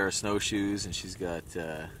her own pair of snowshoes, and she's got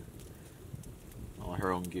all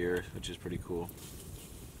her own gear, which is pretty cool.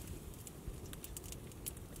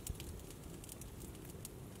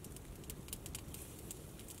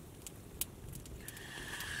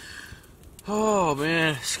 Oh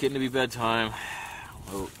man, it's getting to be bedtime.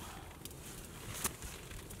 Oh,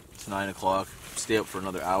 it's 9 o'clock. Stay up for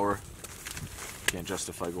another hour. Can't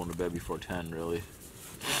justify going to bed before 10, really.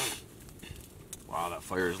 Wow, that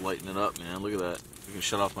fire is lighting it up, man. Look at that. I can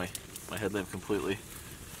shut off my headlamp completely.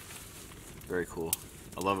 Very cool.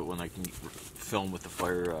 I love it when I can film with the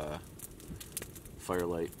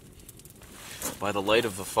firelight. By the light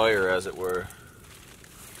of the fire, as it were.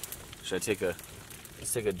 Should I take a...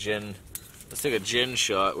 Let's take a gin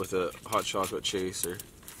shot with a hot chocolate chaser.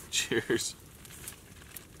 Cheers.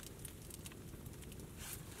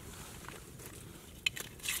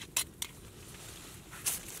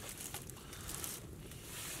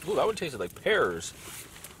 Ooh, that one tasted like pears.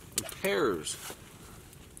 Like pears.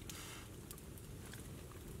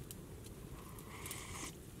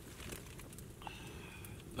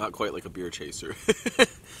 Not quite like a beer chaser.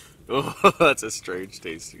 Oh, that's a strange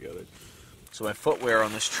taste together. So my footwear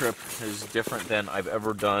on this trip is different than I've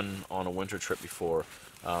ever done on a winter trip before.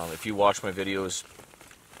 If you watch my videos,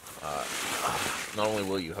 not only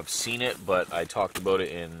will you have seen it, but I talked about it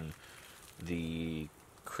in the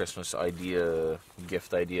Christmas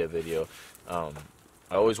gift idea video. I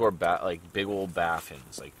always wore like big old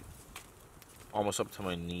Baffins, like almost up to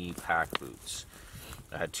my knee pack boots.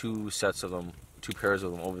 I had two pairs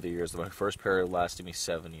of them over the years. My first pair lasted me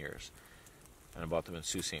 7 years, and I bought them in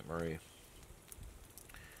Sault Ste. Marie.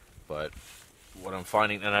 But what I'm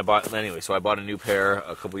finding, and I bought a new pair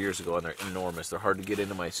a couple years ago, and they're enormous. They're hard to get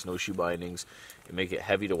into my snowshoe bindings. They make it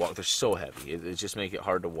heavy to walk. They're so heavy. It just make it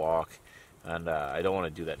hard to walk, and I don't want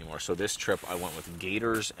to do that anymore. So this trip, I went with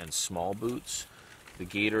gaiters and small boots. The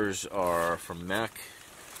gaiters are from Mech.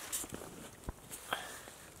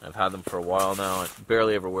 I've had them for a while now. I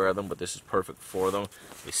barely ever wear them, but this is perfect for them.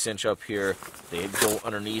 They cinch up here. They go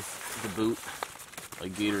underneath the boot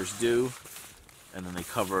like gaiters do. And then they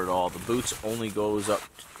cover it all. The boots only go up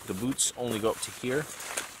to here,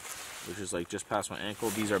 which is like just past my ankle.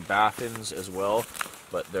 These are Baffins as well,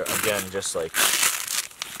 but they're again just like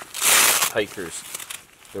hikers.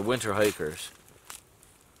 They're winter hikers,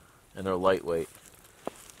 and they're lightweight.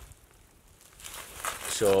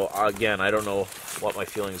 So again, I don't know what my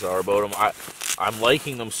feelings are about them. I'm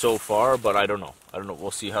liking them so far, but I don't know.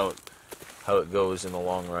 We'll see how it goes in the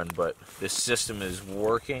long run, but this system is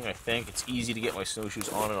working. I think it's easy to get my snowshoes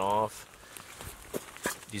on and off.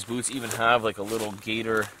 These boots even have like a little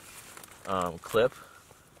gaiter clip,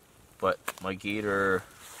 but my gaiter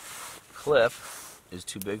clip is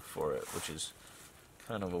too big for it, which is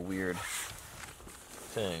kind of a weird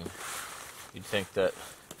thing. You'd think that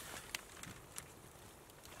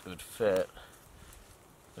it would fit.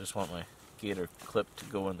 I just want my gaiter clip to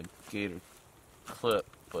go in the gaiter clip,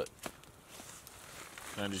 but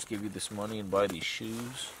can I just give you this money and buy these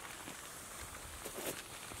shoes?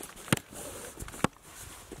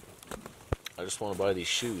 I just want to buy these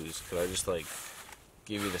shoes. Could I just like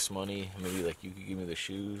give you this money? Maybe like you could give me the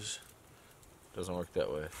shoes? Doesn't work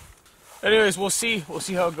that way. Anyways, we'll see. We'll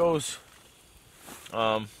see how it goes.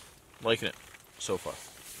 Liking it so far.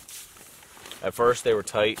 At first they were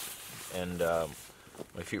tight, and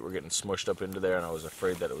my feet were getting smushed up into there, and I was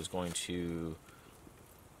afraid that it was going to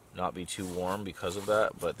not be too warm because of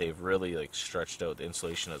that, but they've really like stretched out. The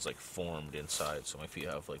insulation has like formed inside, so my feet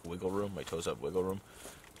have like wiggle room. My toes have wiggle room,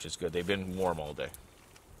 which is good. They've been warm all day.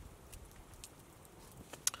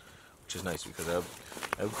 which is nice because I have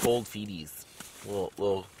cold feeties,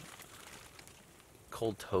 little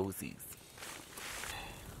cold toesies.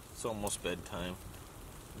 It's almost bedtime.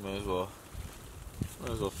 Might as well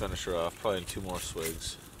finish her off. Probably in 2 more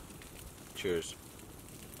swigs. Cheers.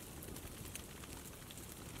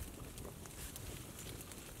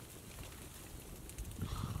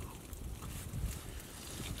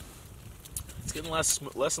 It's getting less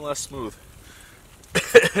and less smooth.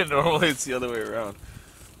 Normally it's the other way around.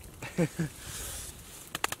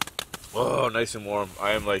 Oh, nice and warm.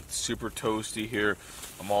 I am like super toasty here.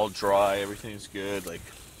 I'm all dry. Everything's good. Like,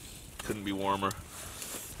 couldn't be warmer.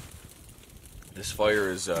 This fire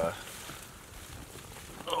is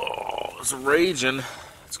it's raging.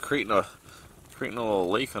 It's creating a little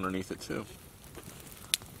lake underneath it too.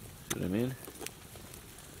 See what I mean?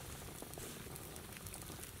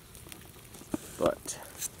 But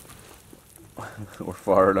we're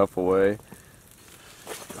far enough away.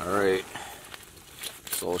 Alright.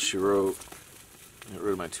 That's all she wrote. Get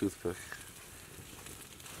rid of my toothpick.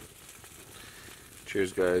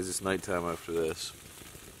 Cheers, guys. It's nighttime after this.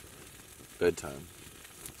 Bedtime.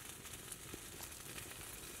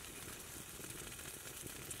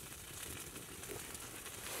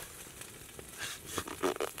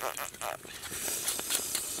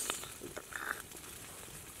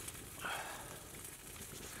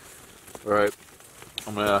 Alright,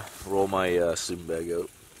 I'm gonna roll my sleeping bag out.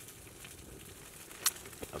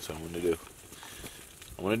 That's what I'm gonna do.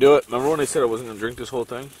 I'm gonna do it. Remember when I said I wasn't gonna drink this whole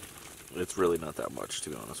thing? It's really not that much, to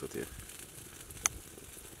be honest with you.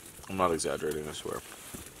 I'm not exaggerating, I swear.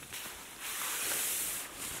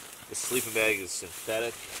 The sleeping bag is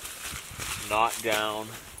synthetic, not down,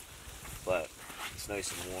 but it's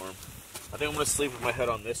nice and warm. I think I'm gonna sleep with my head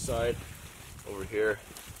on this side, over here.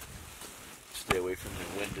 Stay away from the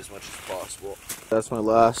wind as much as possible. That's my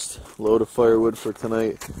last load of firewood for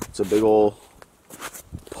tonight. It's a big old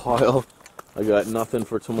pile. I got nothing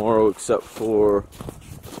for tomorrow except for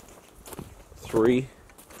 3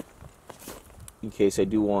 in case I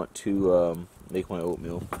do want to make my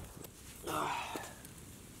oatmeal.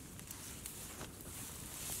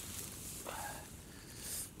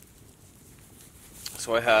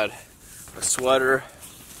 So I had a sweater,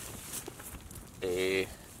 a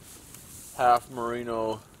half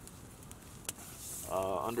merino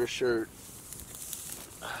undershirt,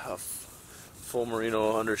 a full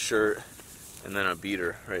merino undershirt, and then a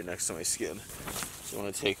beater right next to my skin. So I'm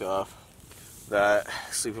going to take off that,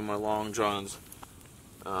 sleep in my long johns,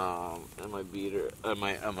 and my beater,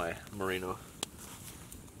 my merino.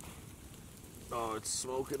 Oh, it's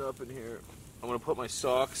smoking up in here. I'm going to put my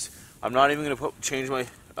socks. I'm not even going to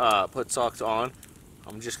put socks on.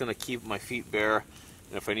 I'm just going to keep my feet bare.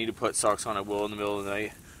 And if I need to put socks on, I will in the middle of the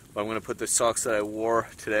night. But I'm going to put the socks that I wore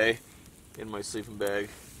today in my sleeping bag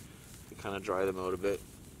to kind of dry them out a bit.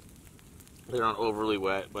 They're not overly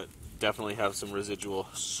wet, but definitely have some residual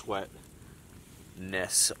sweatness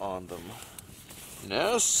on them.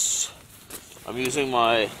 I'm using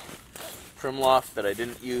my Primloft that I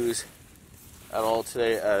didn't use at all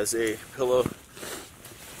today as a pillow.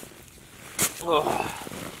 It's cold.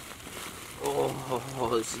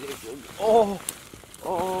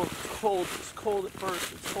 It's cold at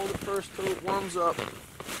first. It's cold at first till it warms up.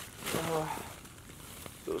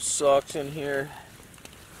 Those socks in here.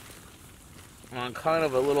 I'm on kind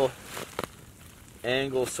of a little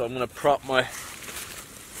angle, so I'm going to prop my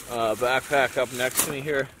backpack up next to me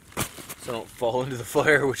here so I don't fall into the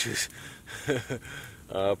fire, which is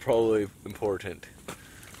probably important.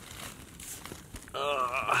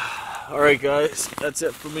 Alright guys, that's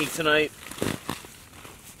it for me tonight.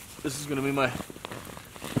 This is going to be my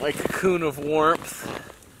cocoon of warmth.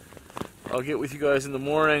 I'll get with you guys in the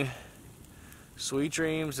morning. Sweet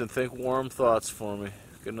dreams and think warm thoughts for me.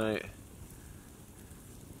 Good night.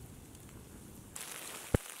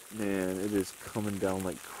 Man, it is coming down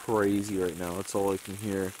like crazy right now. That's all I can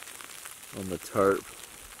hear on the tarp.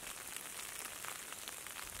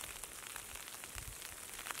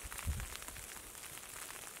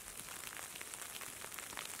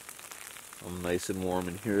 I'm nice and warm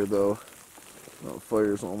in here though. The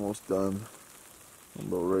fire's almost done. I'm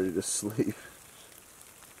about ready to sleep.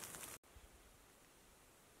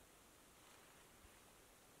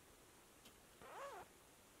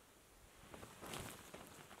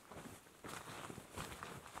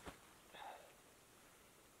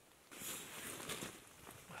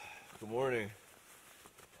 Good morning.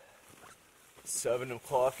 7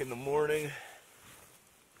 o'clock in the morning.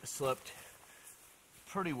 I slept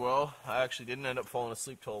pretty well. I actually didn't end up falling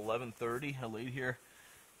asleep till 11:30. I laid here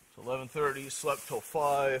till 11:30, slept till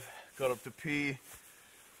 5, got up to pee,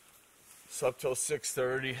 slept till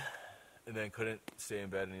 6:30, and then couldn't stay in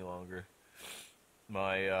bed any longer.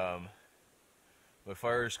 My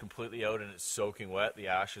fire is completely out and it's soaking wet. The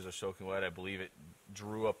ashes are soaking wet. I believe it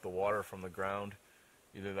drew up the water from the ground.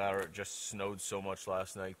 Either that or it just snowed so much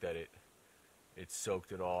last night that it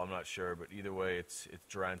soaked it all. I'm not sure, but either way, it's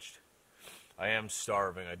drenched. I am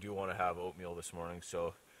starving. I do want to have oatmeal this morning,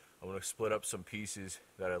 so I'm going to split up some pieces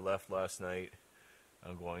that I left last night.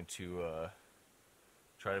 I'm going to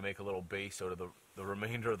try to make a little base out of the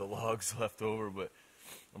remainder of the logs left over, but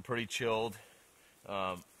I'm pretty chilled.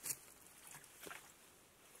 The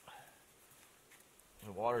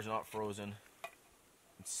water's not frozen.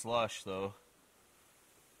 It's slush, though.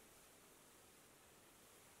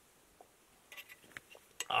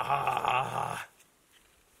 Ah!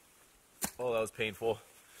 Oh, that was painful.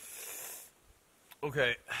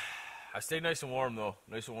 Okay. I stayed nice and warm, though.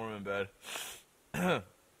 Nice and warm in bed. It's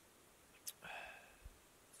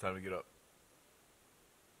time to get up.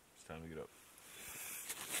 It's time to get up.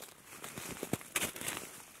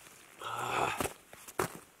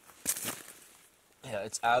 Yeah,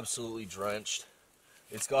 it's absolutely drenched.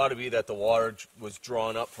 It's got to be that the water was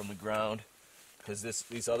drawn up from the ground, because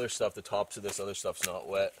these other stuff, the tops of this other stuff's not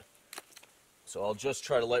wet. So I'll just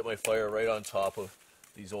try to light my fire right on top of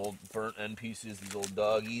these old burnt end pieces, these old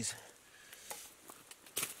doggies.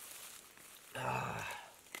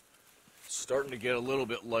 Starting to get a little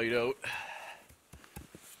bit light out.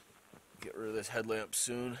 Get rid of this headlamp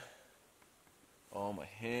soon. Oh, my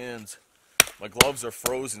hands. My gloves are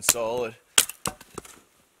frozen solid.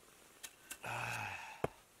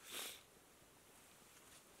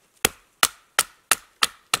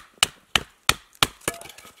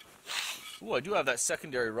 Ooh, I do have that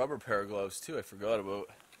secondary rubber pair of gloves too, I forgot about.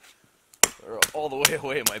 They're all the way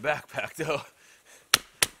away in my backpack though.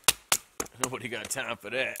 Nobody got time for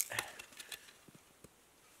that.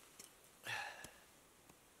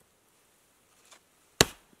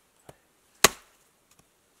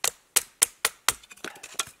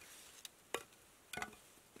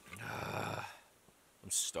 I'm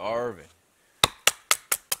starving.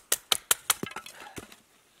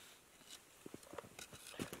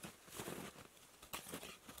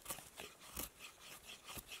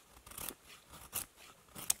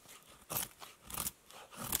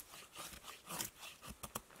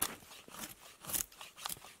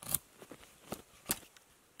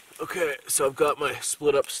 Okay, so I've got my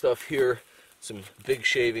split up stuff here, some big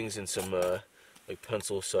shavings and some like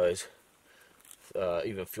pencil size,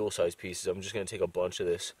 even fuel size pieces. I'm just going to take a bunch of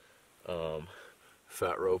this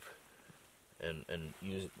fat rope and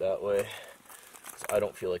use it that way. I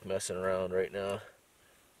don't feel like messing around right now.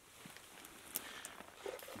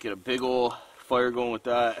 Get a big old fire going with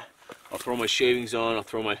that. I'll throw my shavings on, I'll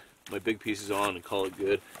throw my big pieces on and call it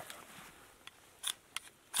good.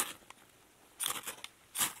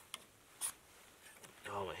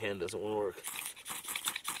 Oh, my hand doesn't want to work.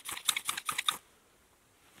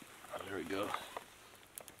 There we go.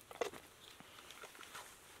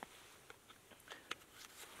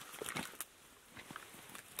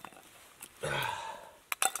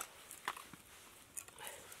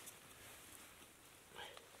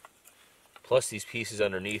 Plus these pieces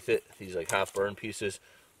underneath it, these like half burned pieces,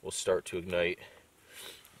 will start to ignite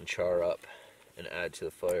and char up and add to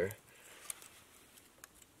the fire.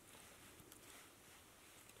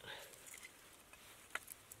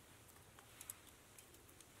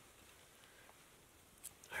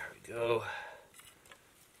 There we go.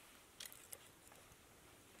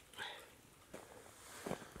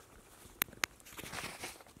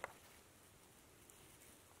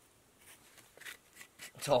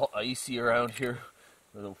 It's all icy around here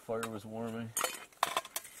where the fire was warming.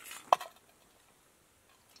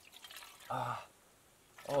 Ah,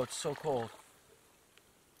 oh, it's so cold.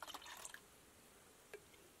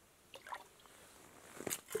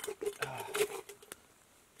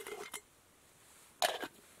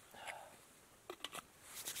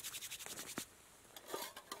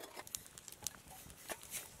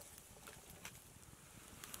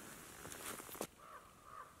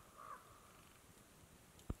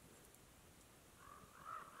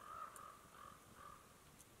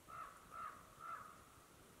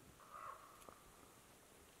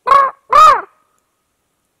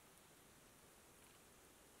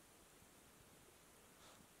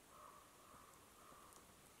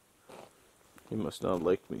 He must not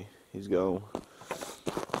like me. He's gone.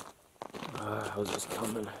 How's this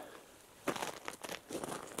coming?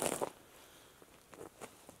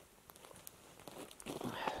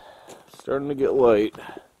 Starting to get light.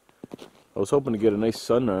 I was hoping to get a nice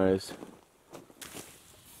sunrise.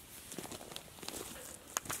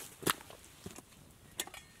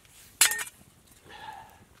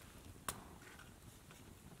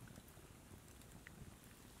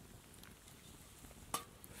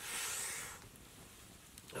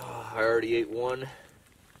 already ate one.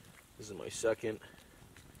 This is my second.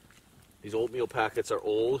 These oatmeal packets are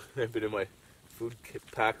old. They've been in my food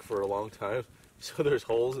pack for a long time, so there's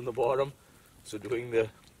holes in the bottom. So doing the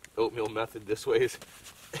oatmeal method this way is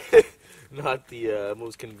not the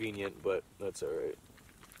most convenient, but that's alright.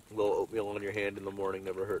 A little oatmeal on your hand in the morning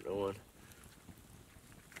never hurt no one.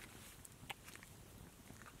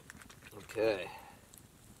 Okay.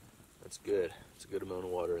 That's good. It's a good amount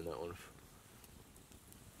of water in that one.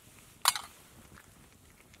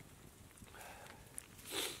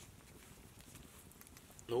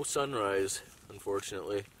 No sunrise,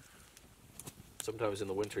 unfortunately. Sometimes in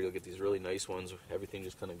the winter you'll get these really nice ones. Everything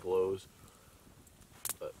just kind of glows.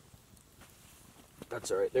 But that's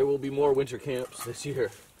alright. There will be more winter camps this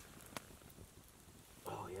year.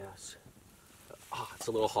 Oh, yes. It's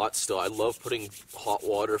a little hot still. I love putting hot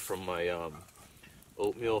water from my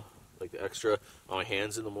oatmeal, like the extra, on my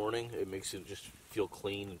hands in the morning. It makes it just feel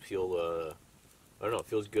clean and feel, I don't know, it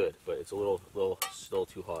feels good. But it's a little still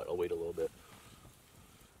too hot. I'll wait a little bit.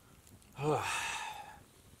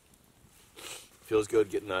 Feels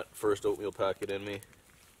good getting that first oatmeal packet in me.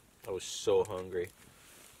 I was so hungry.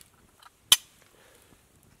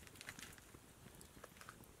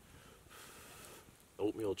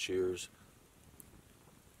 Oatmeal cheers.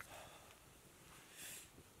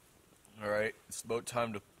 Alright, it's about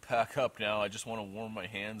time to pack up now. I just want to warm my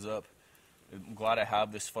hands up. I'm glad I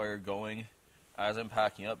have this fire going as I'm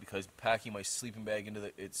packing up, because packing my sleeping bag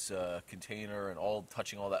into its container and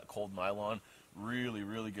touching all that cold nylon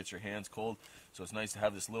really gets your hands cold. So it's nice to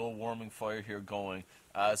have this little warming fire here going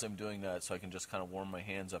as I'm doing that, so I can just kind of warm my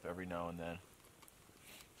hands up every now and then.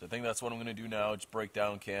 So I think that's what I'm going to do now, just break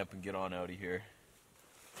down camp and get on out of here.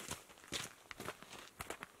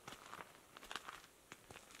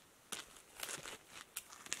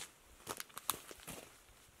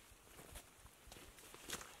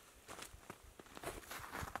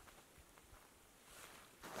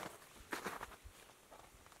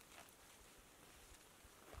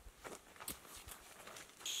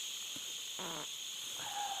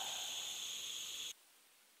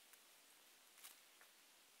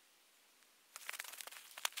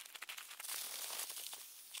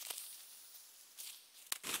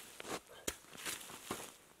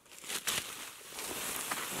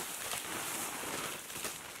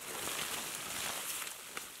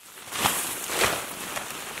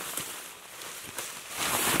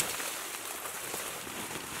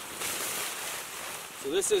 So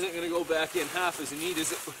this isn't going to go back in half as neat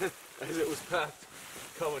as it was packed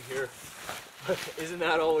coming here. But isn't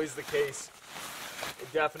that always the case?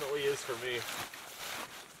 It definitely is for me.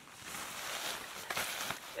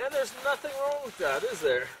 And there's nothing wrong with that, is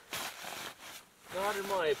there? Not in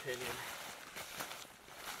my opinion.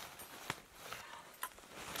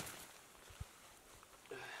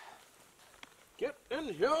 Get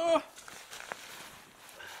in here!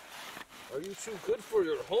 Are you too good for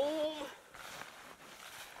your home?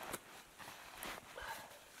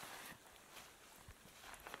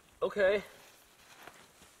 Okay,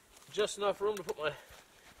 just enough room to put my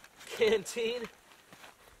canteen.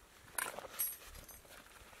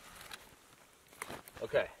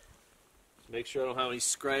 Okay, make sure I don't have any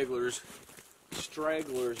stragglers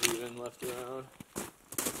even left around.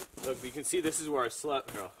 Look, you can see this is where I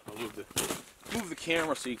slept. Here, I'll move the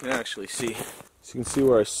camera so you can actually see. So you can see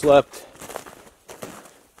where I slept.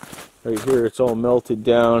 Right here, it's all melted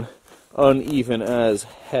down, uneven as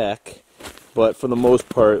heck. But for the most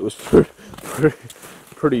part, it was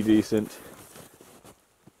pretty decent.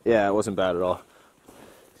 Yeah, it wasn't bad at all.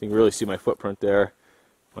 You can really see my footprint there,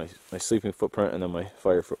 my sleeping footprint, and then my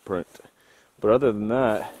fire footprint. But other than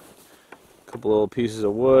that, a couple little pieces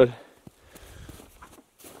of wood,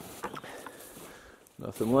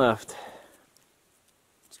 nothing left.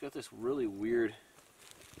 It's got this really weird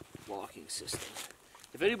locking system.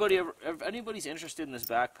 If anybody's interested in this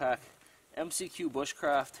backpack, MCQ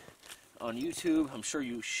Bushcraft on YouTube, I'm sure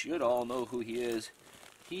you should all know who he is.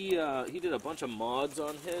 He did a bunch of mods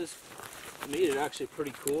on his, made it actually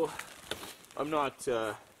pretty cool. I'm not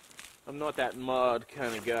that mod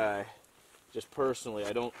kind of guy. Just personally,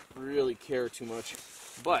 I don't really care too much,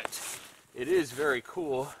 but it is very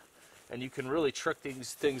cool, and you can really trick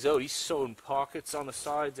things out. He's sewing pockets on the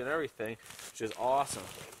sides and everything, which is awesome.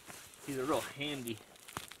 He's a real handy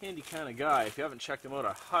kind of guy. If you haven't checked him out,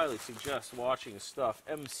 I highly suggest watching his stuff.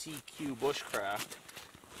 MCQ Bushcraft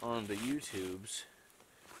on the YouTubes.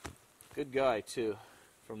 Good guy too,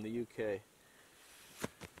 from the UK.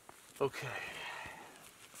 Okay.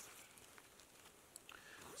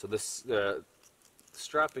 So this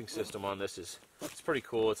strapping system on this it's pretty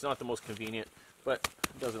cool. It's not the most convenient, but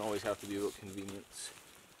it doesn't always have to be about convenience.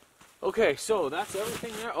 Okay, so that's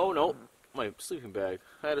everything there. Oh no, my sleeping bag.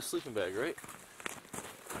 I had a sleeping bag, right?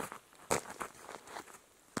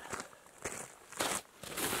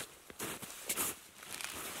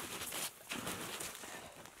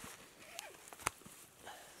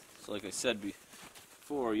 So like I said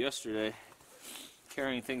before yesterday,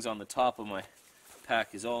 carrying things on the top of my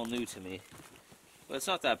pack is all new to me. But it's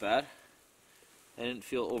not that bad. I didn't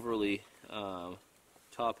feel overly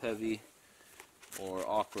top heavy or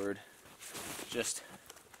awkward. Just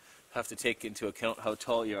have to take into account how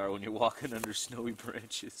tall you are when you're walking under snowy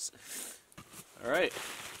branches. Alright,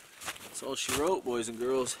 that's all she wrote, boys and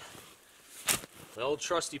girls. My old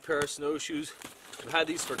trusty pair of snowshoes. I've had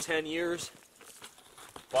these for 10 years.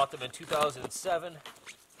 Bought them in 2007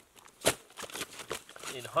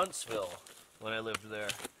 in Huntsville when I lived there.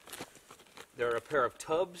 They're a pair of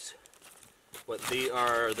tubs, but they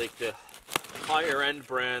are like the higher end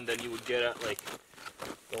brand than you would get at like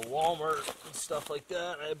the Walmart and stuff like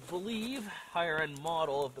that. I believe higher end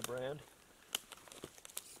model of the brand.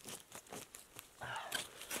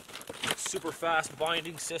 Super fast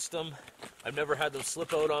binding system. I've never had them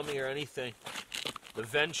slip out on me or anything. The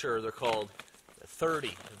Venture, they're called. The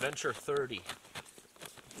 30, the Venture 30.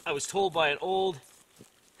 I was told by an old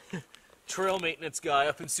trail maintenance guy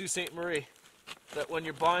up in Sault Ste. Marie that when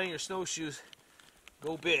you're buying your snowshoes,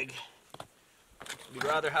 go big. You'd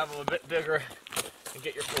rather have them a bit bigger and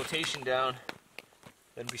get your flotation down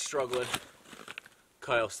than be struggling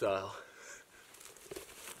Kyle style.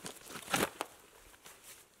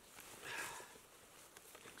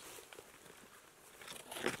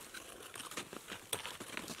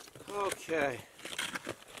 Okay.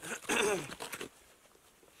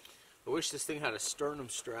 I wish this thing had a sternum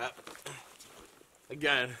strap.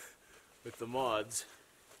 Again, with the mods.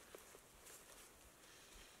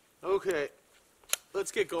 Okay,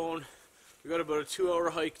 let's get going. We got about a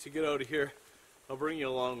 2-hour hike to get out of here. I'll bring you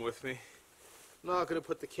along with me. I'm not gonna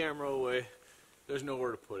put the camera away. There's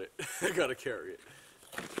nowhere to put it. I gotta carry it.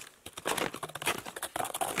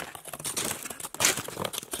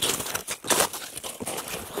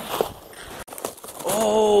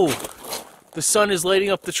 Oh, the sun is lighting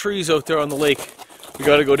up the trees out there on the lake. We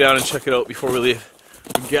gotta go down and check it out before we leave.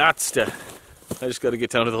 We gots to. I just gotta get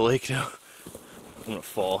down to the lake now. I'm gonna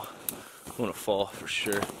fall. I'm gonna fall for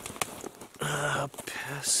sure.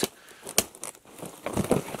 Piss.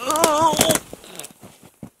 Oh!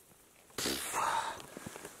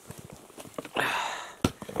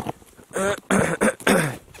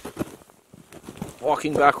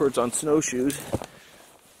 Walking backwards on snowshoes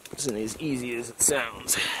isn't as easy as it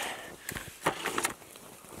sounds.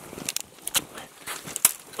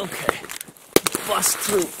 Okay, bust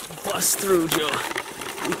through, Joe.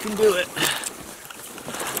 We can do it.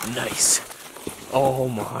 Nice. Oh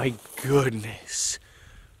my goodness.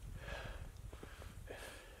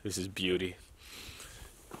 This is beauty.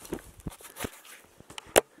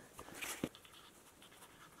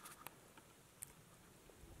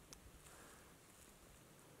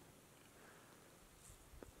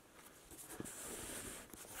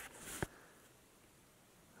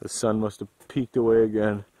 The sun must have peeked away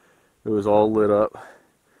again. It was all lit up.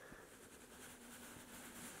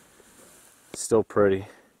 It's still pretty.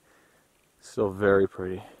 Still very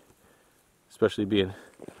pretty. Especially being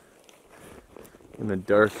in the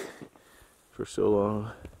dark for so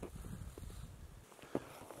long.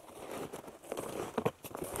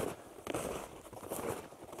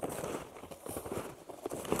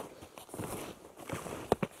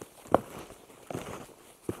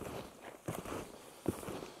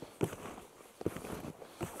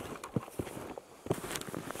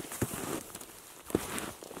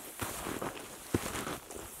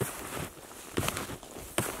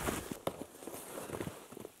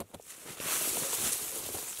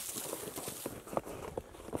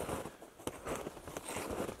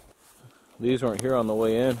 These weren't here on the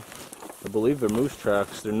way in. I believe they're moose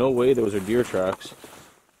tracks. There's no way those are deer tracks.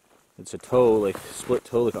 It's a toe, like split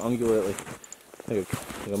toe, like an ungulate, like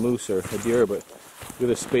a moose or a deer. But look at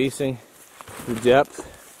the spacing, the depth,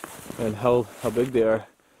 and how big they are.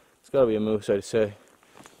 It's got to be a moose, I'd say.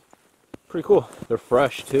 Pretty cool. They're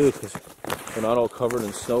fresh too, because they're not all covered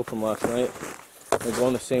in snow from last night. They're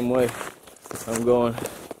going the same way I'm going.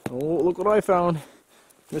 Oh, look what I found.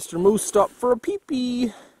 Mr. Moose stopped for a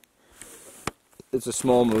pee-pee. It's a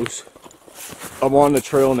small moose. I'm on the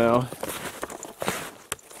trail now,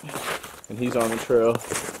 and he's on the trail.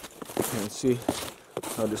 You can see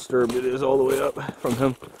how disturbed it is all the way up from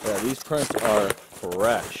him. Yeah, these prints are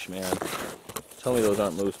fresh, man. Tell me those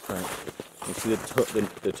aren't moose prints. You see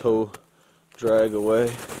the toe drag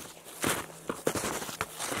away.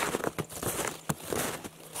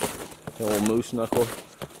 The old moose knuckle.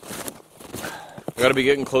 I gotta be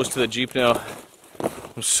getting close to the Jeep now.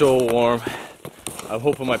 I'm so warm. I'm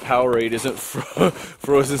hoping my Powerade isn't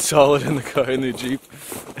frozen solid in the Jeep.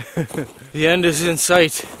 The end is in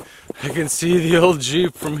sight. I can see the old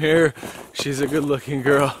Jeep from here. She's a good looking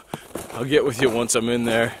girl. I'll get with you once I'm in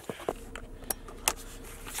there.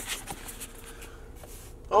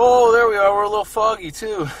 Oh, there we are. We're a little foggy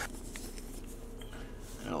too.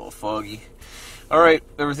 A little foggy. Alright,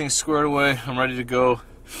 everything's squared away. I'm ready to go.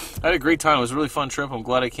 I had a great time. It was a really fun trip. I'm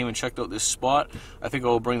glad I came and checked out this spot. I think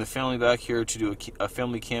I'll bring the family back here to do a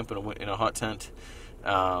family camp in a hot tent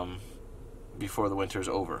before the winter is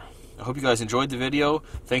over. I hope you guys enjoyed the video.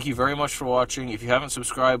 Thank you very much for watching. If you haven't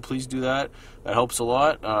subscribed, please do that. That helps a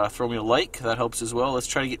lot. Throw me a like. That helps as well. Let's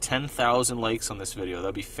try to get 10,000 likes on this video.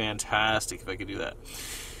 That'd be fantastic if I could do that.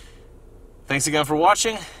 Thanks again for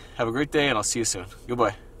watching. Have a great day, and I'll see you soon.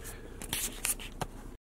 Goodbye.